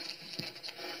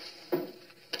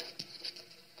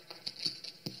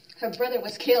 Her brother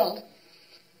was killed.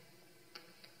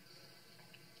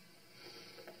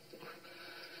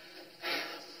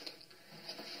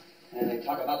 And they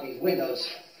talk about these windows.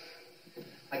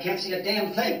 I can't see a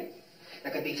damn thing.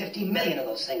 There could be 50 million of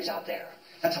those things out there.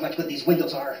 That's how much good these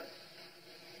windows are.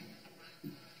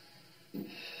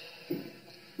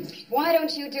 Why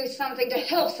don't you do something to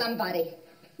help somebody?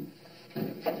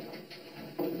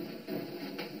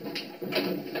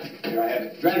 Here I have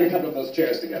it. Drag a couple of those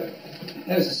chairs together.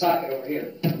 There's a socket over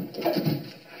here. Now,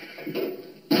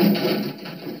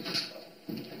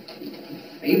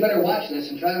 you better watch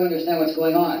this and try to understand what's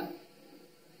going on.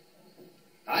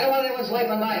 I don't want anyone's life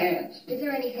on my hands. Is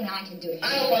there anything I can do?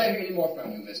 I don't want to hear any more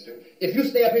from you, mister. If you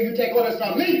stay up here, you take orders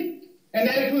from me. And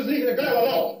that includes leaving the girl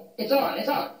alone. It's on, it's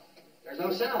on. There's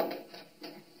no sound.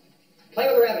 Play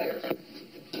with the rabbit ears.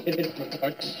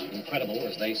 Reports, incredible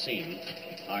as they seem,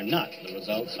 are not the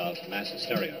results of mass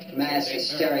hysteria. Mass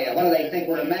hysteria. What do they think?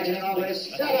 We're imagining all this?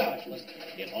 Shut up!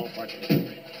 In all parts of the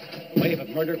country. The wave of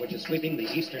murder which is sweeping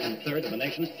the eastern third of the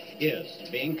nation is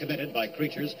being committed by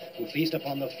creatures who feast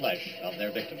upon the flesh of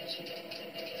their victims.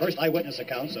 First eyewitness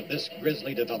accounts of this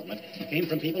grisly development came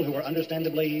from people who were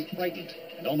understandably frightened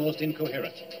and almost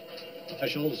incoherent.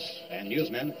 Officials and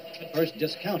newsmen at first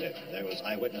discounted those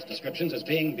eyewitness descriptions as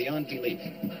being beyond belief.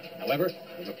 However,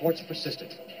 the reports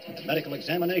persisted, and medical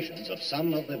examinations of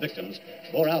some of the victims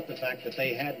bore out the fact that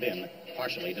they had been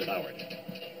partially devoured.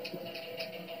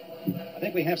 I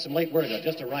think we have some late word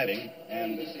just arriving,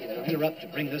 and I'll interrupt to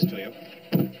bring this to you.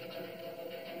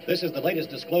 This is the latest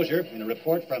disclosure in a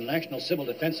report from National Civil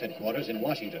Defense Headquarters in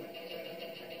Washington.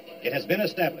 It has been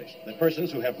established that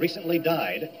persons who have recently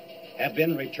died have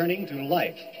been returning to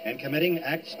life and committing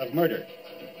acts of murder.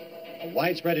 A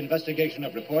widespread investigation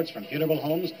of reports from funeral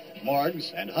homes,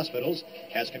 morgues, and hospitals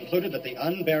has concluded that the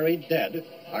unburied dead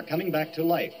are coming back to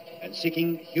life and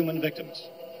seeking human victims.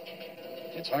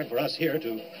 It's hard for us here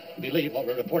to believe what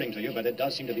we're reporting to you, but it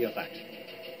does seem to be a fact.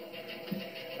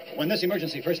 When this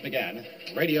emergency first began,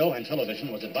 radio and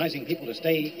television was advising people to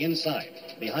stay inside,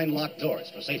 behind locked doors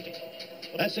for safety.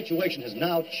 Well, that situation has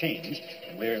now changed,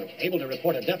 and we're able to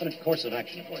report a definite course of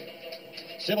action for you.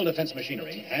 Civil defense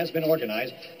machinery has been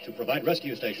organized to provide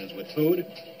rescue stations with food,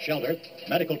 shelter,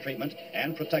 medical treatment,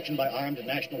 and protection by armed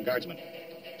National Guardsmen.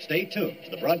 Stay tuned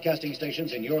to the broadcasting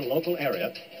stations in your local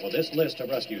area for this list of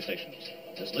rescue stations.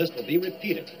 This list will be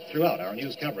repeated throughout our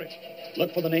news coverage.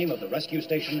 Look for the name of the rescue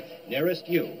station nearest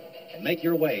you and make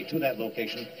your way to that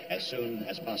location as soon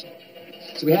as possible.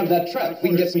 So we have that truck. We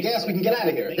can get some gas. We can get out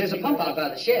of here. There's a pump out by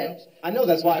the shed. I know,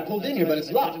 that's why I pulled in here, but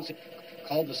it's locked.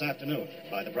 Called this afternoon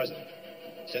by the President.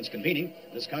 Since convening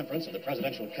this conference of the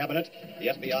Presidential Cabinet, the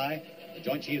FBI, the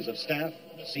Joint Chiefs of Staff,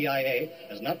 the CIA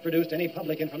has not produced any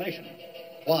public information.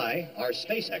 Why are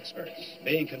space experts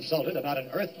being consulted about an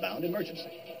earthbound emergency?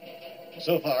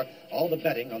 So far, all the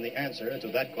betting on the answer to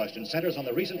that question centers on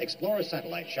the recent Explorer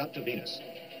satellite shot to Venus.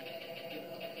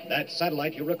 That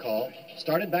satellite, you recall,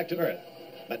 started back to Earth,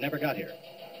 but never got here.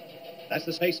 That's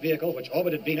the space vehicle which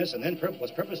orbited Venus and then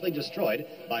was purposely destroyed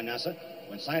by NASA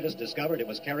when scientists discovered it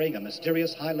was carrying a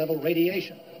mysterious high-level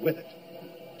radiation with it.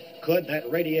 Could that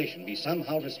radiation be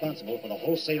somehow responsible for the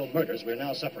wholesale murders we're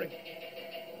now suffering?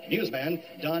 Newsman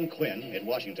Don Quinn in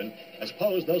Washington has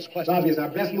posed those questions. It's obvious our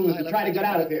best move is to try to get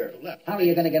out of here. How are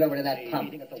you going to get over to that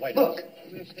pump? Look.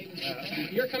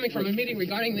 You're coming from a meeting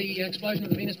regarding the explosion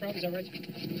of the Venus probe, is that right?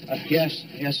 Yes,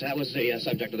 that was the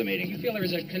subject of the meeting. You feel there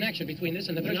is a connection between this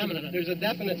and the phenomenon? There's a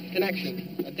definite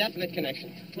connection.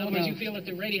 In other words, you feel that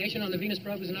the radiation on the Venus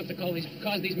probe is enough to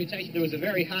cause these mutations? There was a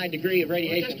very high degree of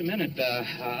radiation. Well, just a minute.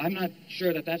 I'm not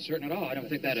sure that that's certain at all. I don't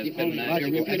think that has been the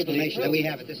logical explanation that we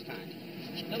have at this time.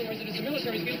 In other words, it is the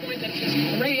military's viewpoint that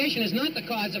the radiation is not the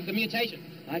cause of the mutation.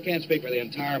 I can't speak for the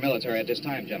entire military at this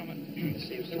time, gentlemen.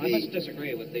 I must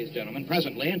disagree with these gentlemen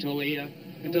presently until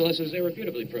this is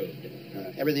irrefutably proved.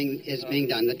 Everything is being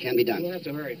done that can be done. We'll have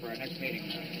to hurry for our next meeting.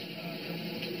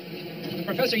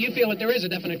 Professor, you feel that there is a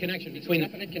definite connection between...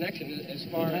 Definite connection as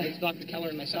far as Dr. Keller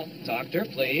and myself. Doctor,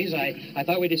 please. I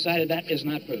thought we decided that is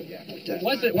not proved yet.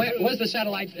 Was the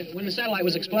satellite, when the satellite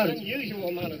was exploded? An unusual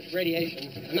amount of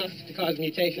radiation, enough to cause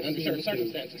mutation under certain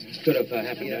circumstances. Could have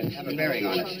happened. Have a bearing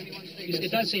on it.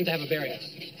 It does seem to have a bearing.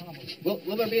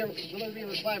 Will there be a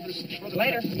reply for this?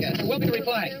 Later? Yes. There will be a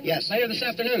reply. Yes. Later this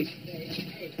afternoon.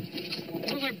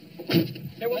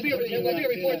 There will be a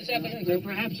report this afternoon.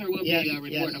 Perhaps there will be a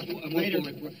report. Yes. A later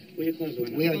report. Will you close the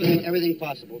window? We are doing everything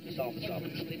possible to solve the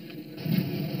problem.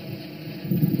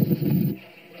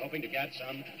 We're hoping to get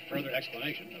some further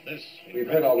explanation of this. We've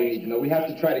heard all we need to know. We have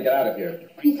to try to get out of here.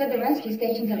 He said the rescue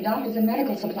stations have doctors and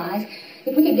medical supplies.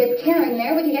 If we could get care in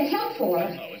there, we could get help for her.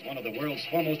 Farmhouse is one of the world's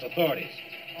foremost authorities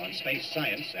on space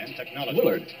science and technology.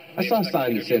 Willard. I saw a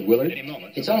sign that said Willard.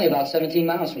 It's only about 17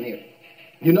 miles from here.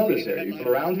 You know this area. You from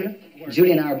around here?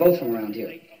 Judy and I are both from around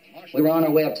here. We were on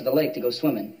our way up to the lake to go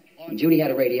swimming. And Judy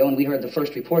had a radio, and we heard the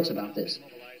first reports about this.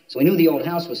 So we knew the old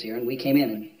house was here, and we came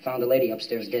in and found the lady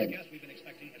upstairs dead.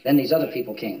 Then these other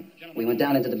people came. We went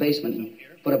down into the basement and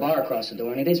put a bar across the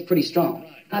door, and it is pretty strong.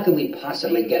 How could we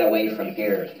possibly get away from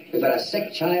here? We've got a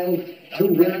sick child, 2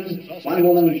 women, 1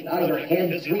 woman out of her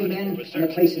head, 3 men, and the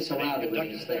place is surrounded with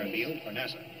these things. For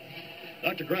NASA.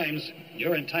 Dr. Grimes,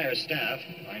 your entire staff,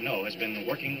 I know, has been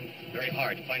working very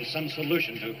hard to find some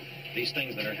solution to these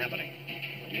things that are happening.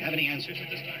 Do you have any answers at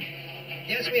this time?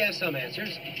 Yes, we have some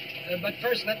answers. But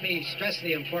first, let me stress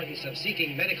the importance of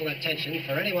seeking medical attention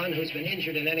for anyone who's been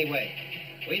injured in any way.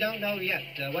 We don't know yet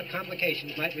what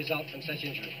complications might result from such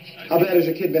injuries. How bad has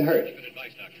your kid been hurt? Good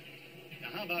advice, Doctor. Now,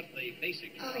 how about the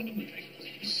basic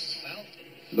complications? Well,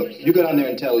 Look, you go down there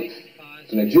and tell...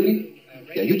 Now, Judy?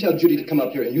 Yeah, you tell Judy to come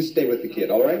up here and you stay with the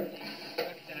kid, all right?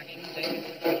 Action taken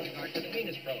with regard to the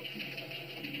Venus probe.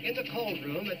 In the cold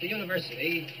room at the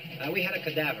university, we had a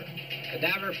cadaver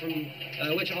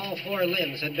from which all 4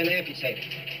 limbs had been amputated.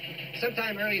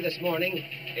 Sometime early this morning,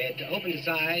 it opened its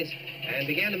eyes and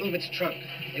began to move its trunk.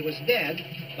 It was dead,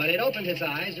 but it opened its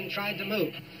eyes and tried to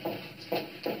move.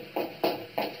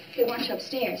 They want you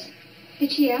upstairs.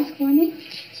 Did she ask for me?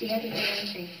 She hasn't done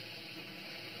anything.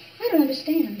 I don't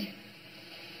understand.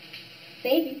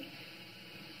 Baby,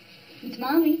 it's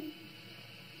Mommy.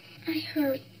 I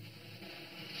heard.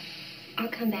 I'll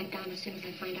come back down as soon as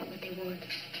I find out what they want.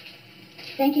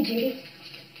 Thank you, Judy.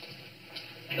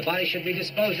 The body should be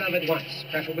disposed of at once,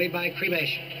 preferably by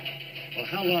cremation. Well,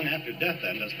 how long after death,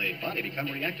 then, does the body become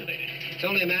reactivated? It's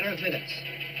only a matter of minutes.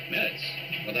 Minutes?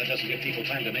 Well, that doesn't give people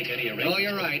time to make any arrangements. Oh,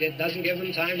 you're right. It doesn't give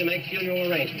them time to make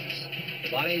funeral arrangements.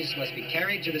 The bodies must be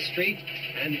carried to the street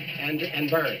and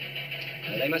burned.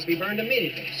 They must be burned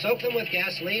immediately. Soak them with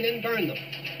gasoline and burn them.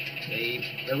 The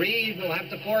bereaved will have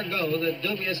to forego the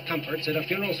dubious comforts that a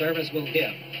funeral service will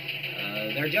give.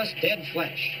 They're just dead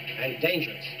flesh and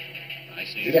dangerous. I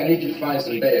see. Judy, I need you to find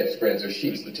some bed spreads or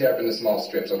sheets to tear up into small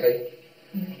strips, okay?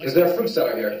 Is there a fruit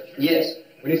cellar here? Yes.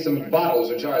 We need some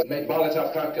bottles or jars. Make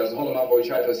Molotov cocktails and hold them out while we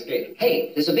try to escape.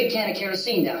 Hey, there's a big can of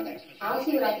kerosene down there. I'll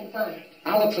see what I can find.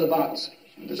 I'll look for the bottles.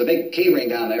 There's a big key ring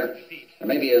down there. There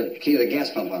may be a key to the gas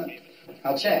pump on it.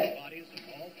 I'll check.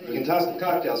 We can toss the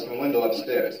cocktails from a window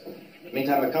upstairs.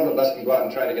 Meantime, a couple of us can go out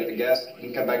and try to get the gas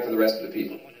and come back for the rest of the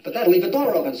people. But that'll leave a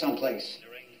door open someplace.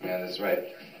 Yeah, that's right.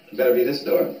 It better be this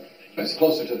door. It's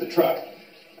closer to the truck.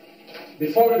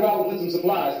 Before we go out, we'll put some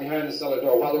supplies behind the cellar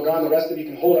door. While we're gone, the rest of you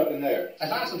can hold up in there. I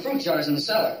found some fruit jars in the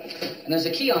cellar. And there's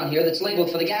a key on here that's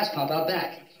labeled for the gas pump out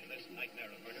back.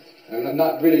 I'm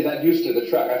not really that used to the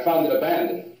truck. I found it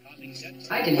abandoned.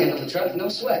 I can handle the truck, no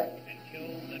sweat.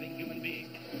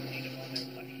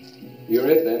 You're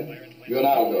it, then. You and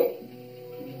I'll go.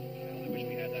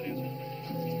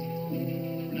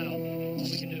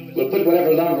 We'll put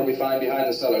whatever lumber we find behind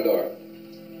the cellar door.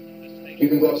 You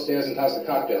can go upstairs and toss the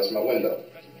cocktails from a window.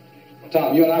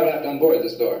 Tom, you and I will have to unboard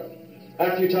this door.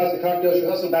 After you toss the cocktails, you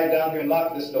hustle back down here and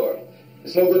lock this door.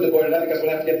 It's no good to board it up because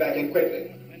we'll have to get back in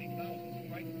quickly.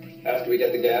 After we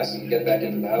get the gas and get back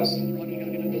into the house,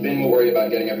 then we'll worry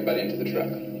about getting everybody into the truck.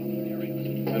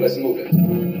 Now let's move it.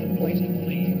 Place to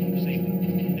flee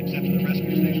safely, except for the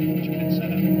rescue station, which has been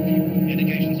set up.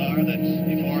 Indications are that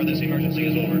before this emergency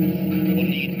is over, we will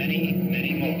need many,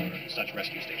 many more such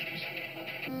rescue stations.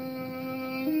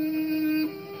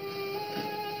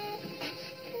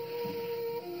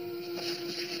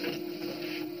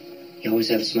 You always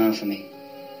have a smile for me.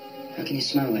 How can you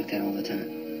smile like that all the time?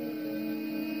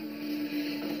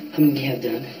 How many do you have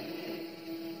done?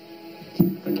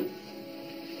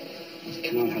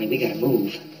 Come on, honey, we gotta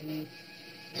move.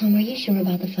 Tom, are you sure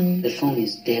about the phone? The phone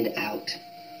is dead out.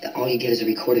 All you get is a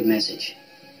recorded message.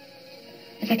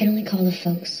 If I could only call the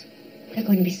folks. They're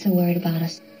going to be so worried about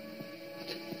us.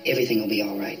 Everything will be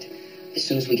all right. As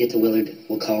soon as we get to Willard,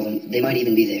 we'll call them. They might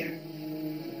even be there.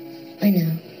 I know.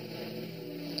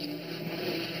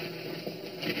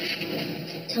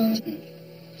 Tom,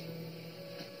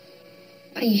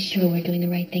 are you sure we're doing the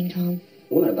right thing, Tom?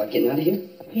 What, about getting out of here?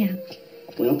 Yeah.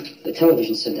 Well, the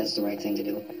television said that's the right thing to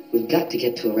do. We've got to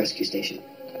get to a rescue station.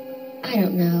 I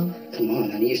don't know. Come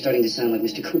on, honey, you're starting to sound like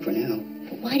Mr. Cooper now.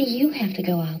 But why do you have to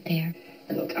go out there?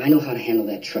 Look, I know how to handle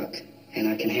that truck, and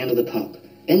I can handle the pump.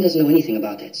 Ben doesn't know anything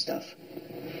about that stuff.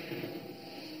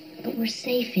 But we're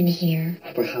safe in here.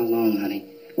 For how long, honey?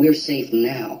 We're safe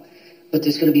now. But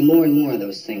there's going to be more and more of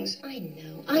those things.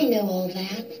 I know all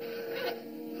that.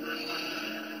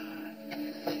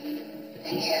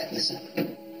 Hey, listen.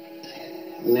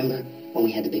 Remember when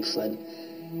we had the big flood?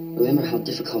 Remember how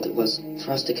difficult it was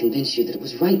for us to convince you that it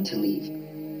was right to leave?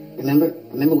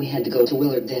 Remember we had to go to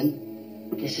Willard then?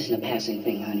 This isn't a passing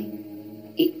thing, honey.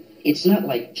 It's not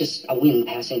like just a wind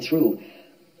passing through.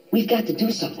 We've got to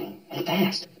do something, and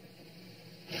fast.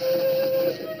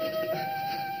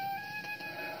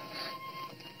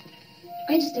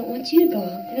 I just don't want you to go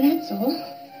out there, that's all.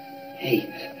 Hey,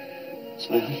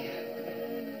 Smiley.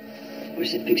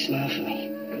 Where's that big smile for me?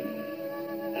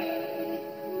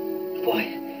 Boy,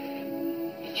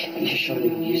 you're showing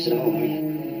no use at all, are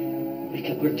you? We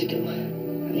got work to do,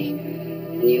 honey.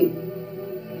 And you...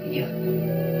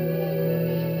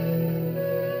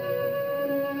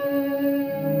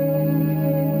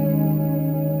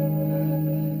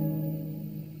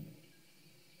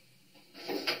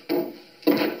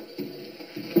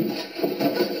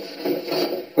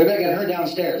 We better get her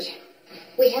downstairs.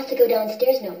 We have to go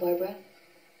downstairs now, Barbara.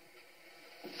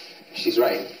 She's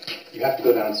right. You have to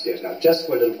go downstairs now, just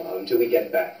for a little while, until we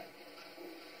get back.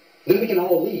 Then we can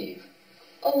all leave.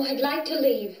 Oh, I'd like to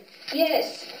leave.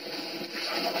 Yes.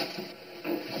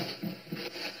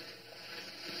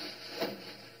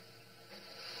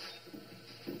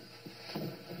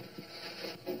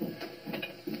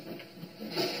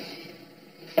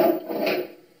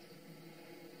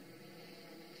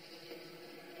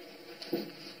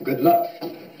 Good luck.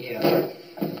 Yeah.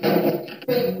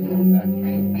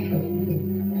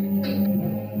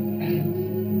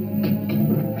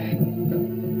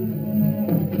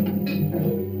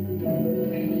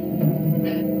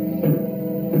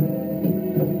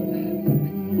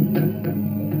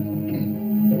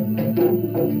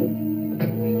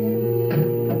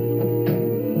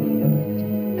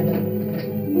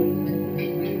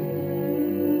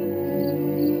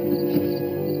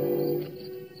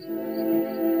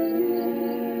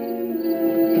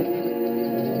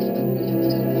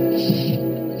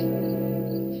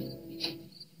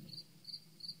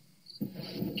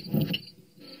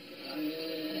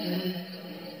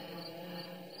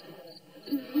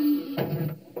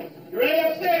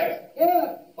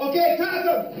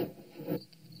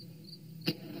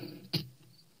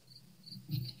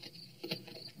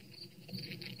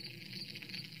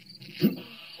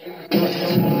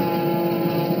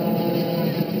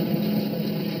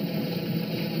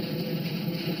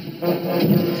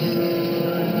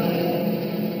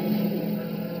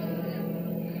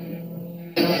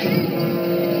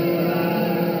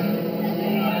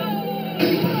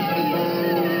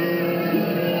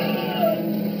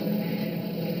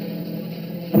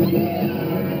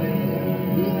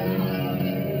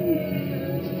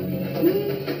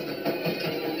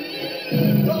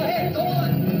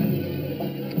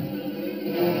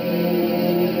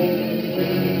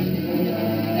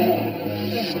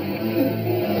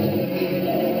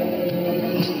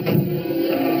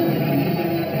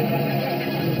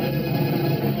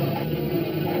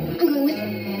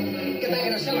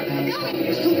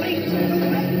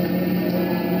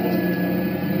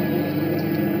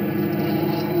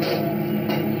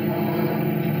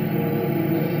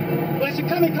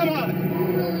 Come on.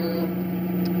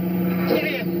 Get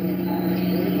in.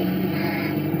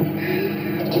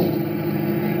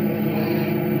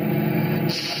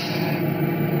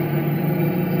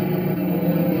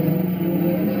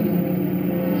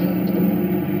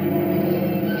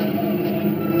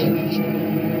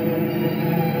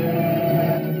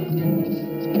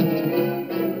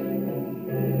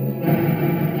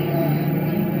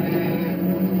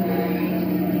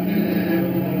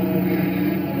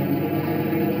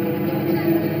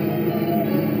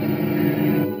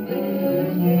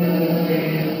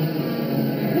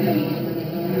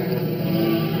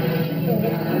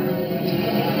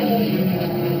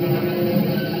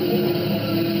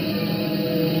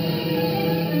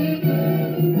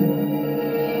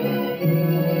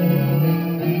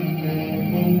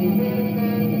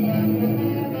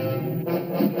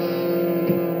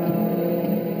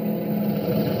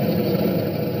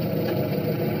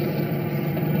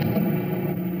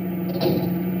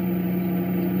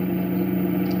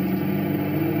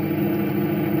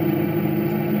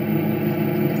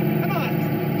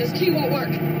 key won't work.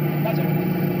 What's it?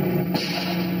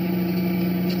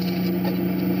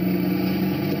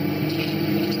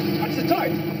 What's the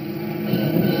start?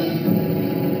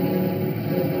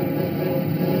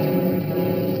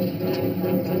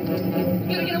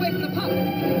 Gotta get away from the pump.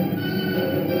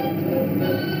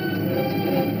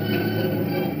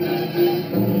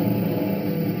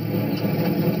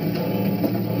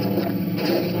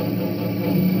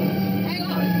 Hang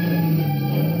on.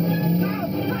 Now,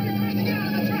 find your courage to get out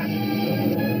of the trap.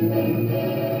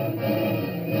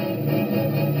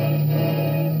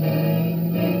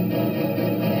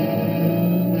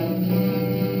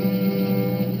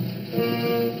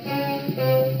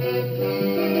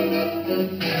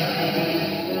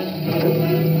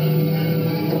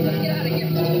 Let's get out of here.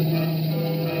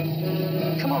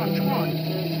 Come on, come on.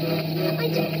 My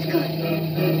jacket's gone.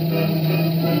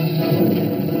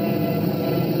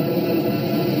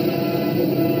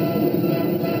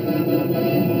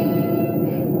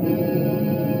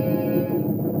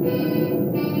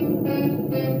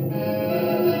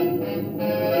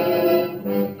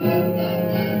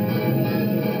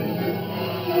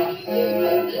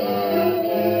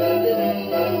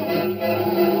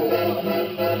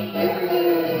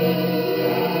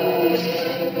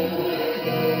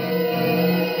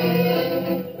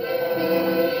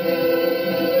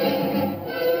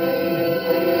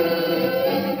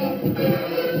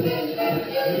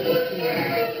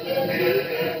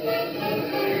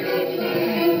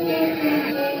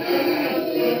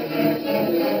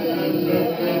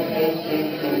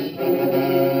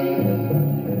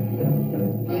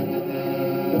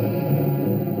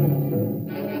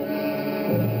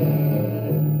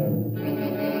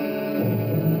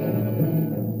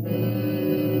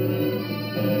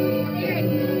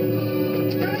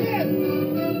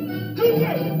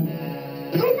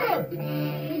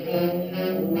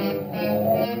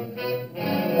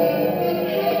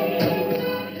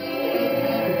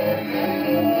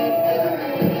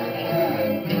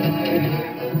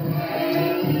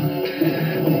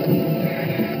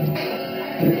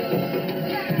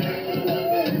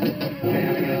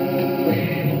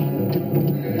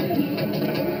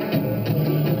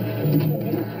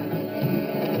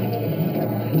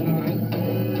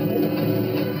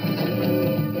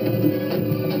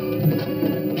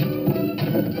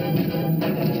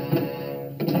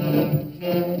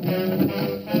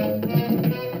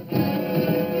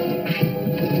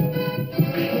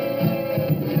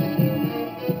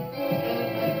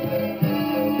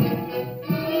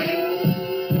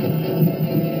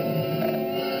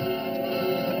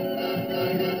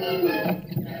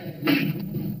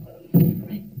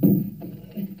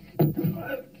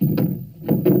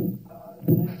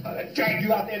 Drag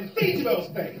you out there and feed you those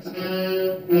things.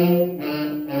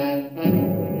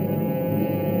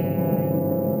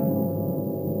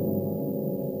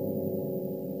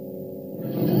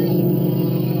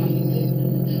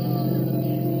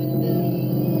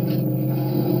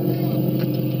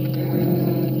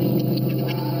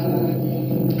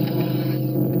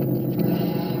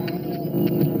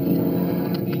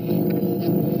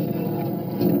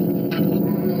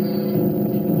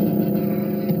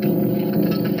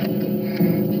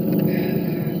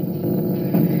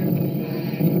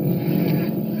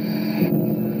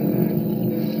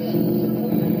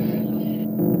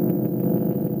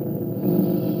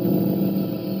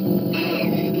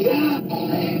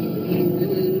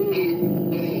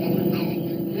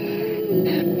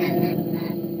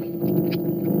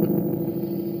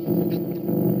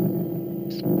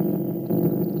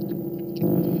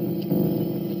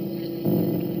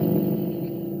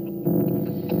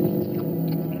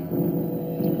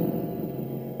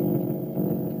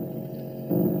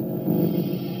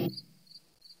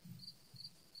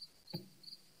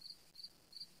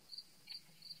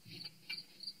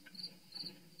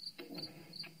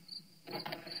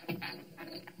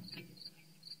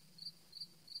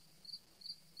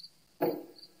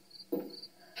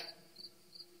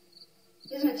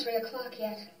 Isn't it 3 o'clock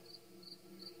yet?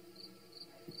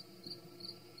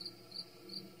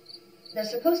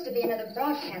 There's supposed to be another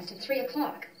broadcast at 3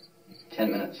 o'clock.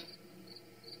 10 minutes.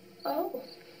 Oh,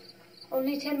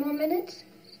 only 10 more minutes?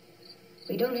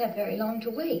 We don't have very long to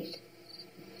wait.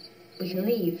 We can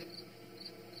leave.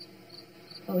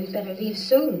 Well, we'd better leave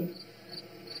soon.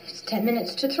 It's 10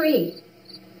 minutes to 3.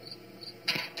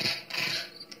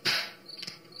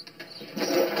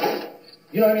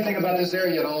 You know anything about this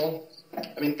area at all?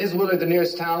 I mean, is Willard the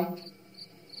nearest town?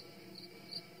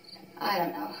 I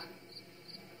don't know.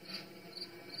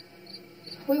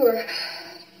 We were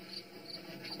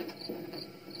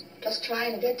just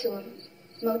trying to get to a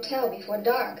motel before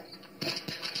dark.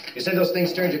 You said those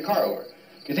things turned your car over.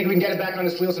 Can You think we can get it back on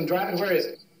its wheels and drive it? Where is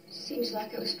it? Seems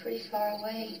like it was pretty far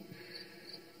away.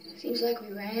 Seems like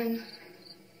we ran.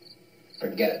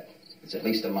 Forget it. It's at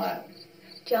least a mile.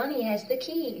 Johnny has the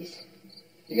keys.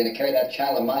 You gonna carry that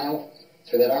child a mile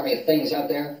through that army of things out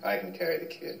there? I can carry the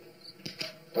kid.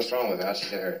 What's wrong with her? How'd she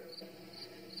get hurt?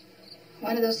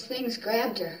 One of those things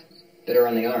grabbed her. Bit her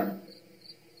on the arm.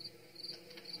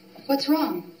 What's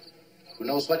wrong? Who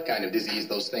knows what kind of disease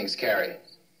those things carry?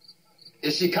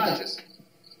 Is she conscious?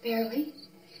 Barely.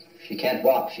 She can't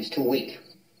walk. She's too weak.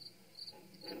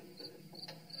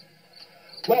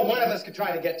 Well, one of us could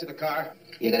try to get to the car.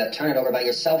 You gonna turn it over by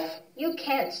yourself? You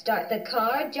can't start the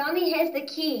car. Johnny has the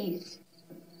keys.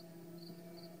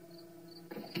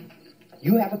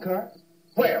 You have a car?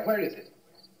 Where? Where is it?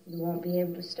 You won't be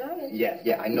able to start it.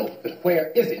 Yeah, I know. But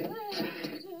where is it?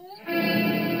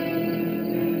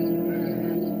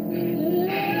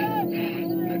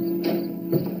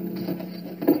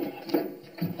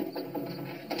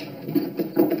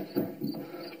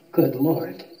 Good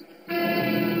Lord.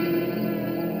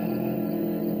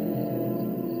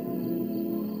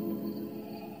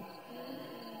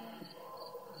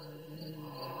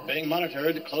 Being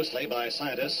monitored closely by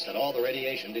scientists at all the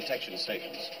radiation detection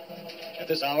stations. At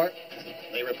this hour,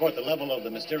 they report the level of the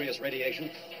mysterious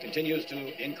radiation continues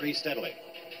to increase steadily.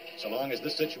 So long as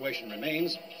this situation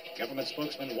remains, government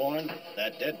spokesmen warn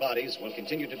that dead bodies will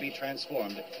continue to be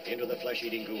transformed into the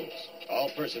flesh-eating ghouls. All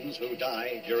persons who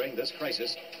die during this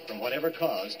crisis, from whatever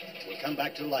cause, will come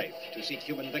back to life to seek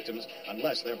human victims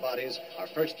unless their bodies are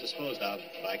first disposed of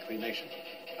by cremation.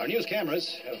 Our news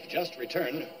cameras have just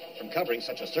returned from covering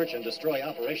such a search and destroy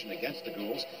operation against the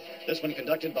ghouls, this one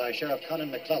conducted by Sheriff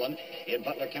Conan McClellan in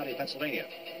Butler County, Pennsylvania.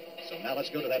 So now let's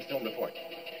go to that film report.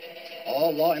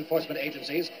 All law enforcement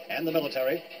agencies and the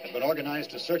military have been organized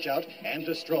to search out and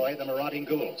destroy the marauding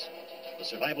ghouls. The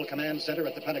Survival Command Center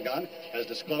at the Pentagon has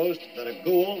disclosed that a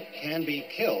ghoul can be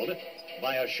killed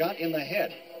by a shot in the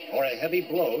head or a heavy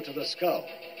blow to the skull.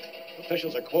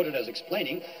 Officials are quoted as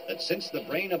explaining that since the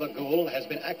brain of a ghoul has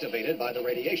been activated by the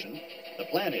radiation, the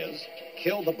plan is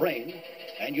kill the brain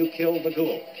and you kill the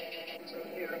ghoul.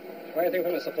 Anything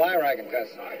from the supply wagon, Gus?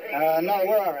 No,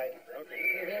 we're all right.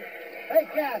 Hey,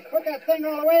 Cass, put that thing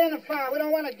all the way in the fire. We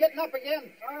don't want it getting up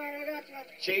again. All right, I got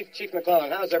you. Chief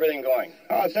McClellan, how's everything going?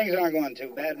 Oh, things aren't going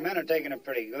too bad. Men are taking it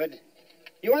pretty good.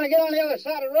 You want to get on the other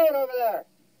side of the road over there?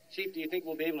 Chief, do you think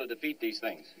we'll be able to defeat these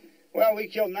things? Well, we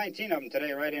killed 19 of them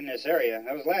today right in this area.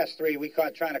 Those last 3 we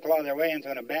caught trying to claw their way into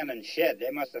an abandoned shed.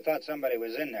 They must have thought somebody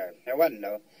was in there. There wasn't,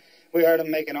 though. We heard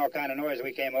them making all kind of noise.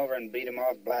 We came over and beat them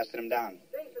off, blasted them down.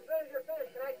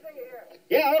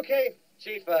 Yeah, okay.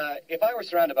 Chief, if I were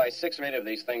surrounded by 6 or 8 of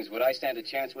these things, would I stand a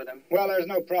chance with them? Well, there's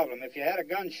no problem. If you had a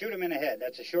gun, shoot them in the head.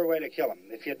 That's a sure way to kill them.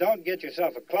 If you don't, get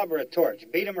yourself a club or a torch.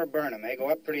 Beat them or burn them. They go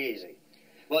up pretty easy.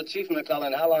 Well, Chief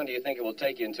McClellan, how long do you think it will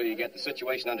take you until you get the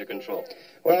situation under control?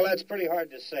 Well, that's pretty hard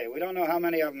to say. We don't know how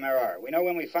many of them there are. We know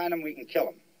when we find them, we can kill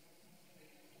them.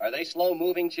 Are they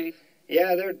slow-moving, Chief?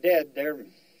 Yeah, they're dead. They're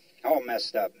all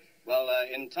messed up. Well,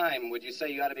 in time, would you say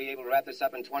you ought to be able to wrap this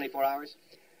up in 24 hours?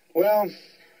 Well,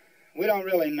 we don't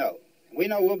really know. We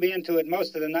know we'll be into it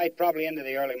most of the night, probably into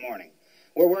the early morning.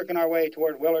 We're working our way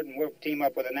toward Willard, and we'll team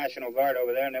up with the National Guard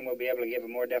over there, and then we'll be able to give a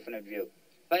more definite view.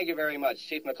 Thank you very much,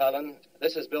 Chief McClellan.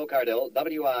 This is Bill Cardill,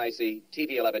 WIC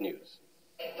TV 11 News.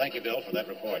 Thank you, Bill, for that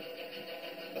report.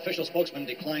 Official spokesmen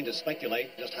declined to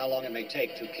speculate just how long it may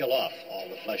take to kill off all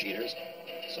the flesh eaters,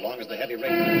 so long as the heavy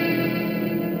rain...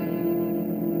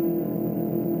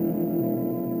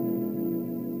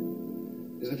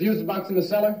 Is the fuse box in the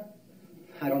cellar?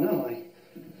 I don't know.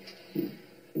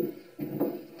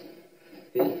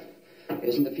 It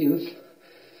isn't the fuse.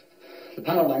 The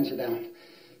power lines are down.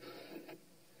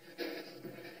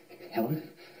 Helen,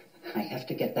 I have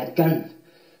to get that gun.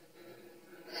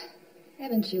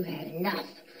 Haven't you had enough?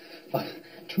 But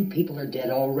 2 people are dead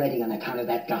already on account of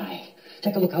that guy.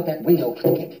 Take a look out that window,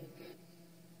 quick.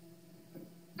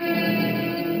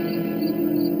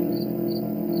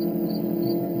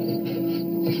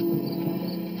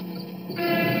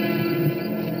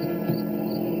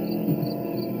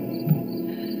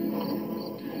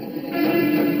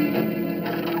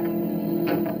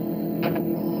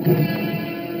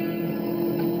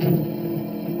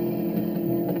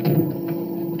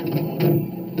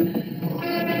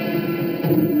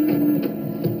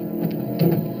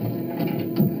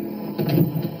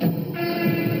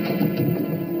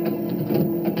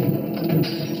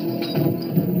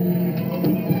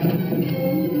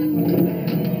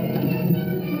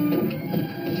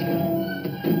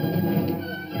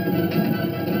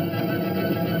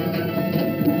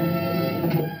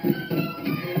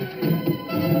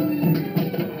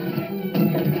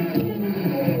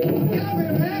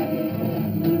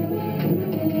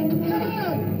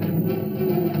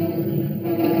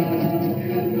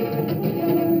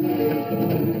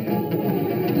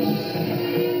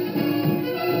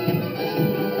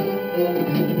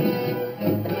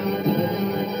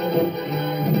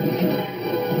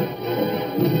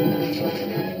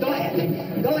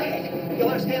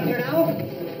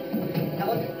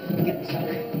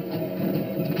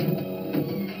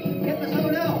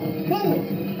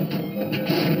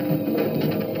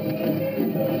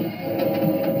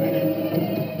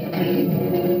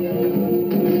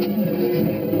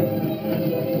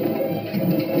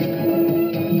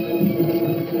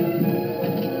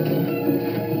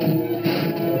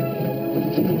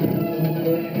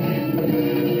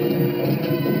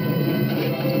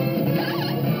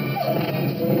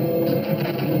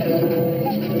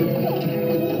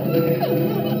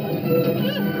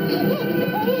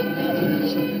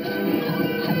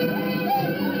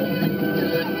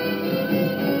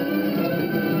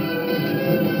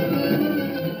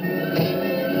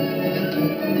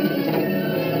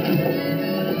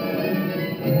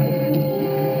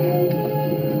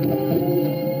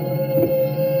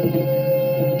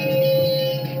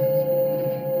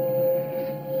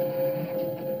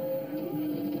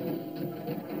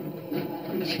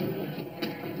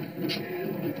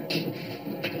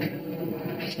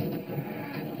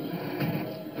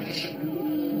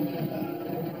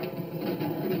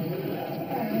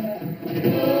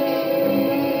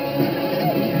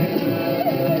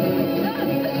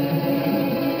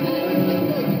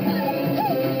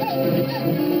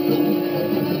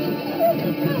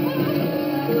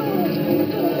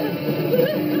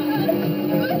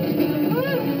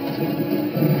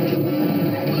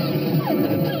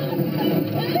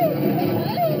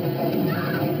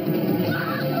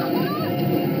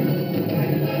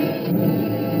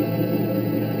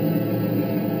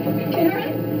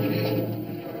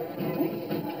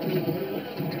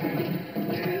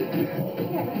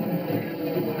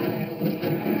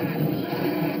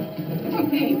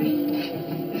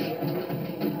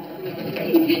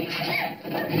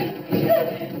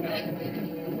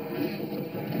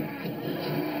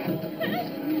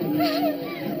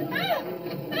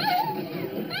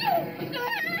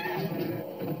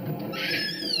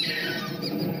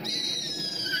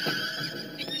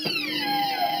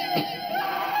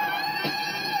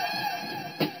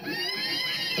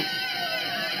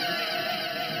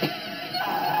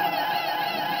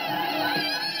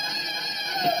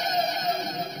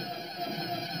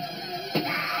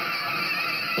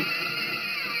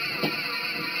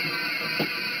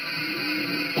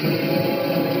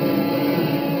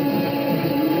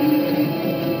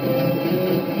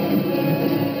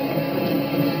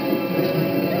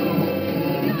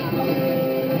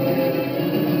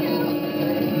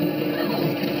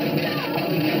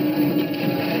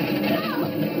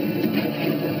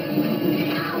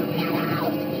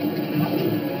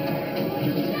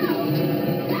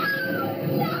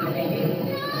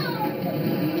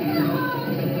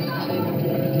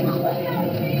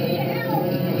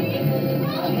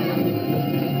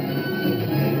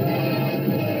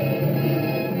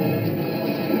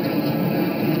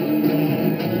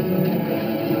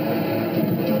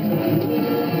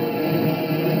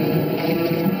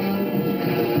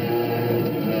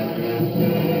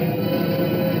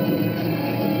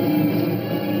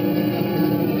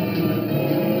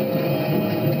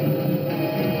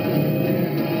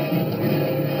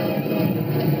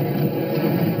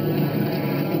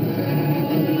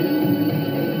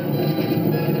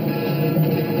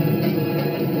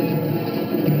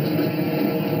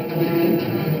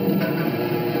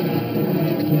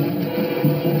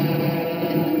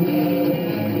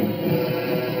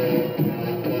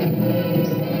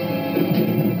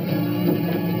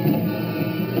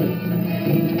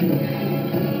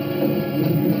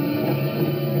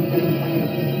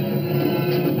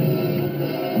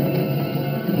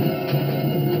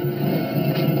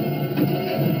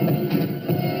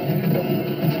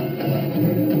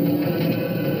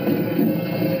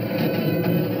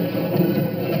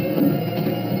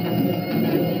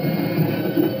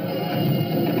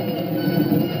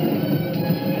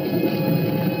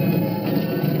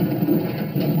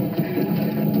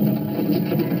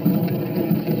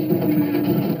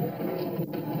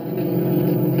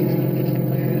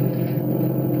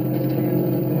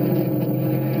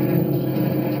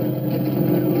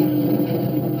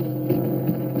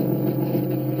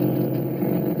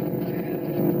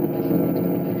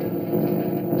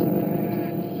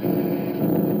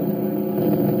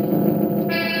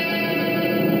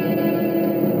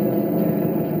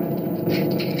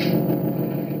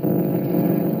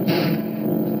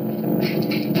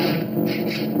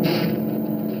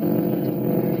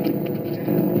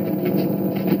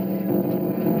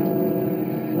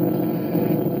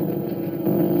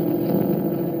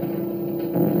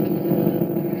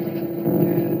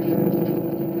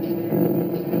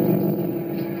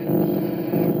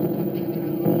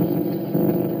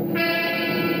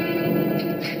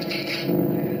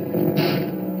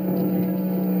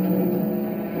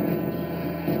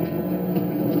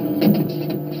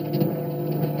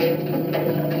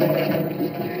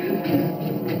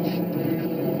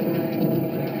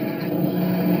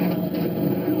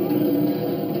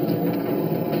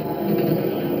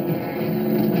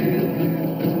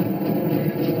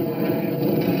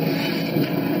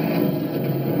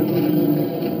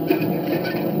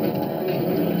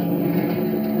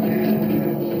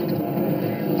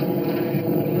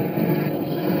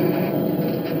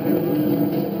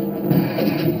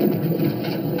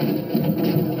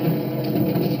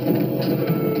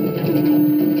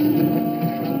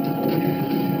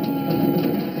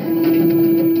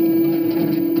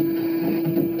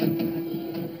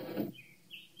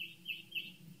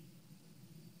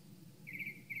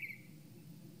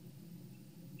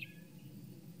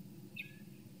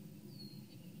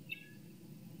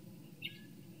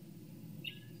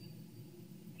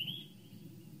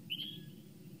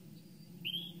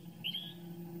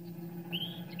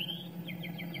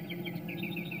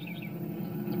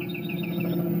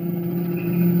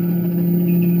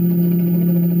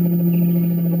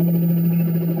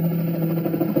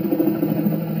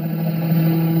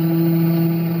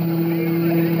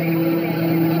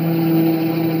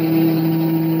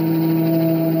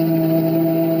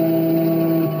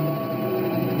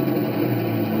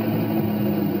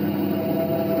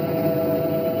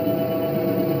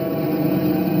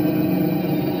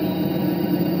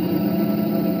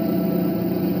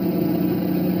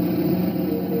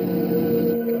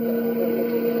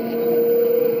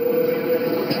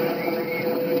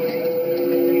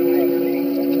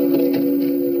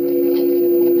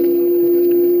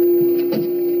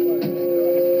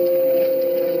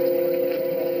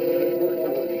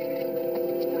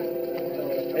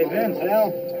 Hey, Vince,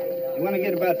 Al, you want to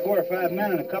get about 4 or 5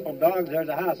 men and a couple dogs? There's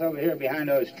a house over here behind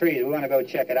those trees. We want to go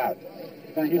check it out.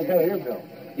 You stay here, Bill.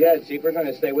 Yeah, Chief, we're going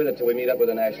to stay with it till we meet up with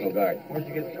the National Guard. Where'd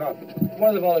you get the coffee? One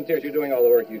of the volunteers, you're doing all the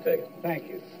work, you take it. Thank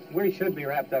you. We should be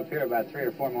wrapped up here about 3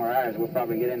 or 4 more hours. We'll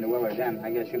probably get into Willard then. I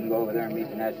guess you can go over there and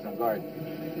meet the National Guard.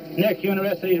 Nick, you and the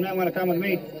rest of these men want to come with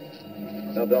me?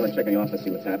 Tell Bill to check the office, see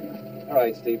what's happening. All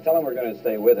right, Steve, tell him we're going to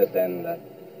stay with it, and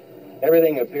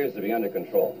everything appears to be under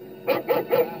control.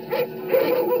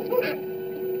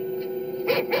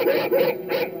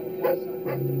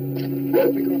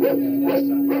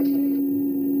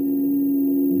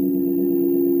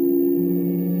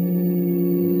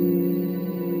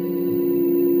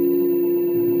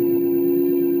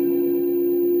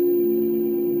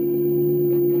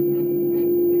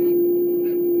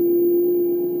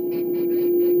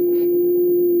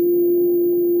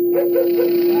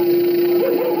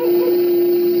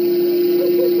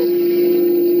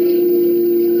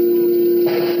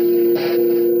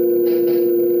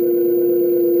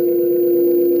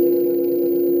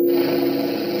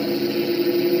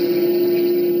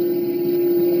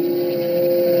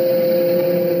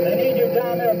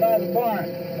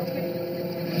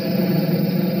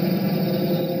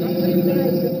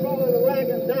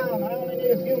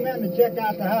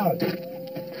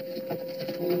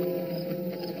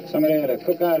 Somebody had a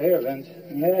cook out here, Vince.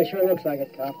 Yeah, sure looks like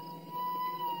it, Cop.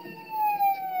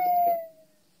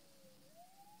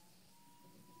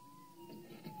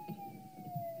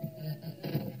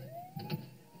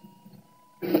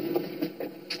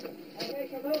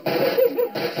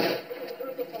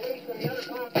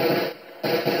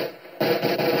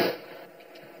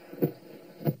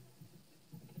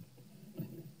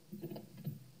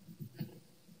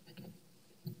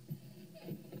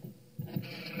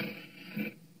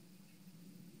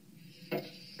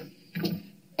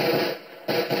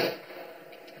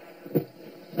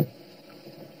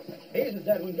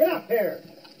 Get up here.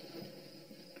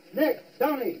 Nick,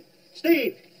 Tony,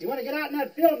 Steve, you want to get out in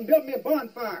that field and build me a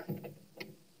bonfire?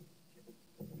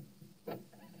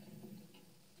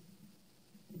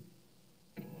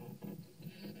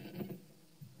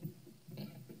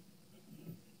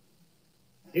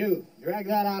 You, drag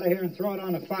that out of here and throw it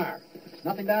on the fire.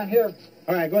 Nothing down here.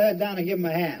 All right, go ahead down and give him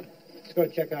a hand. Let's go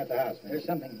check out the house. There's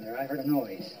something there. I heard a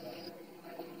noise.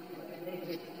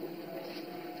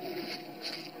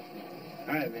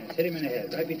 All right, Vince, hit him in the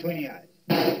head, right between the eyes.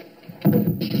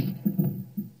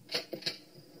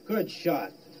 Good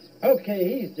shot. Okay,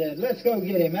 he's dead. Let's go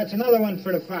get him. That's another one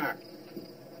for the fire.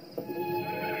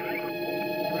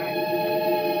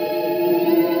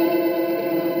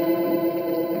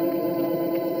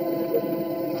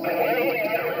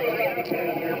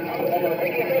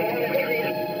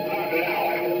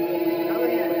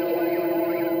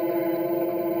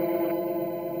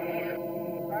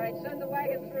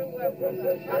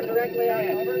 Directly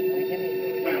ahead.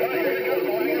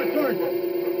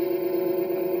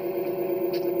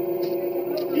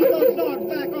 Keep those dogs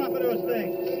back off of those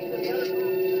things.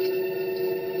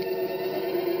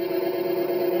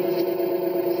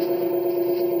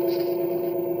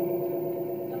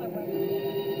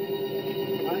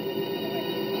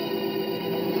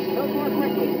 Go more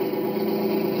quickly.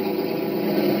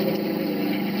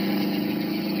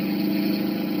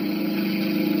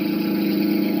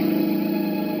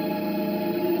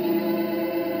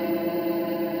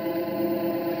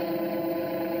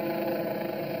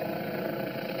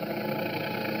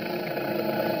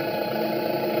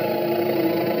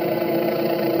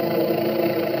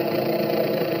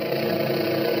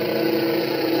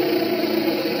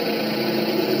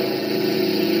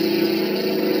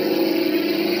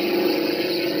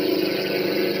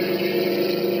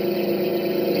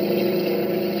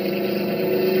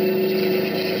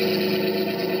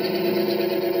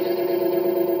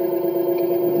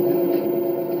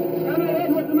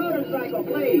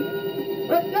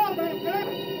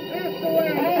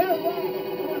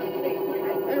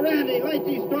 Hey, Randy, light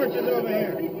these torches over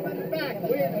here. Back,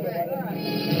 way in the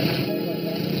back.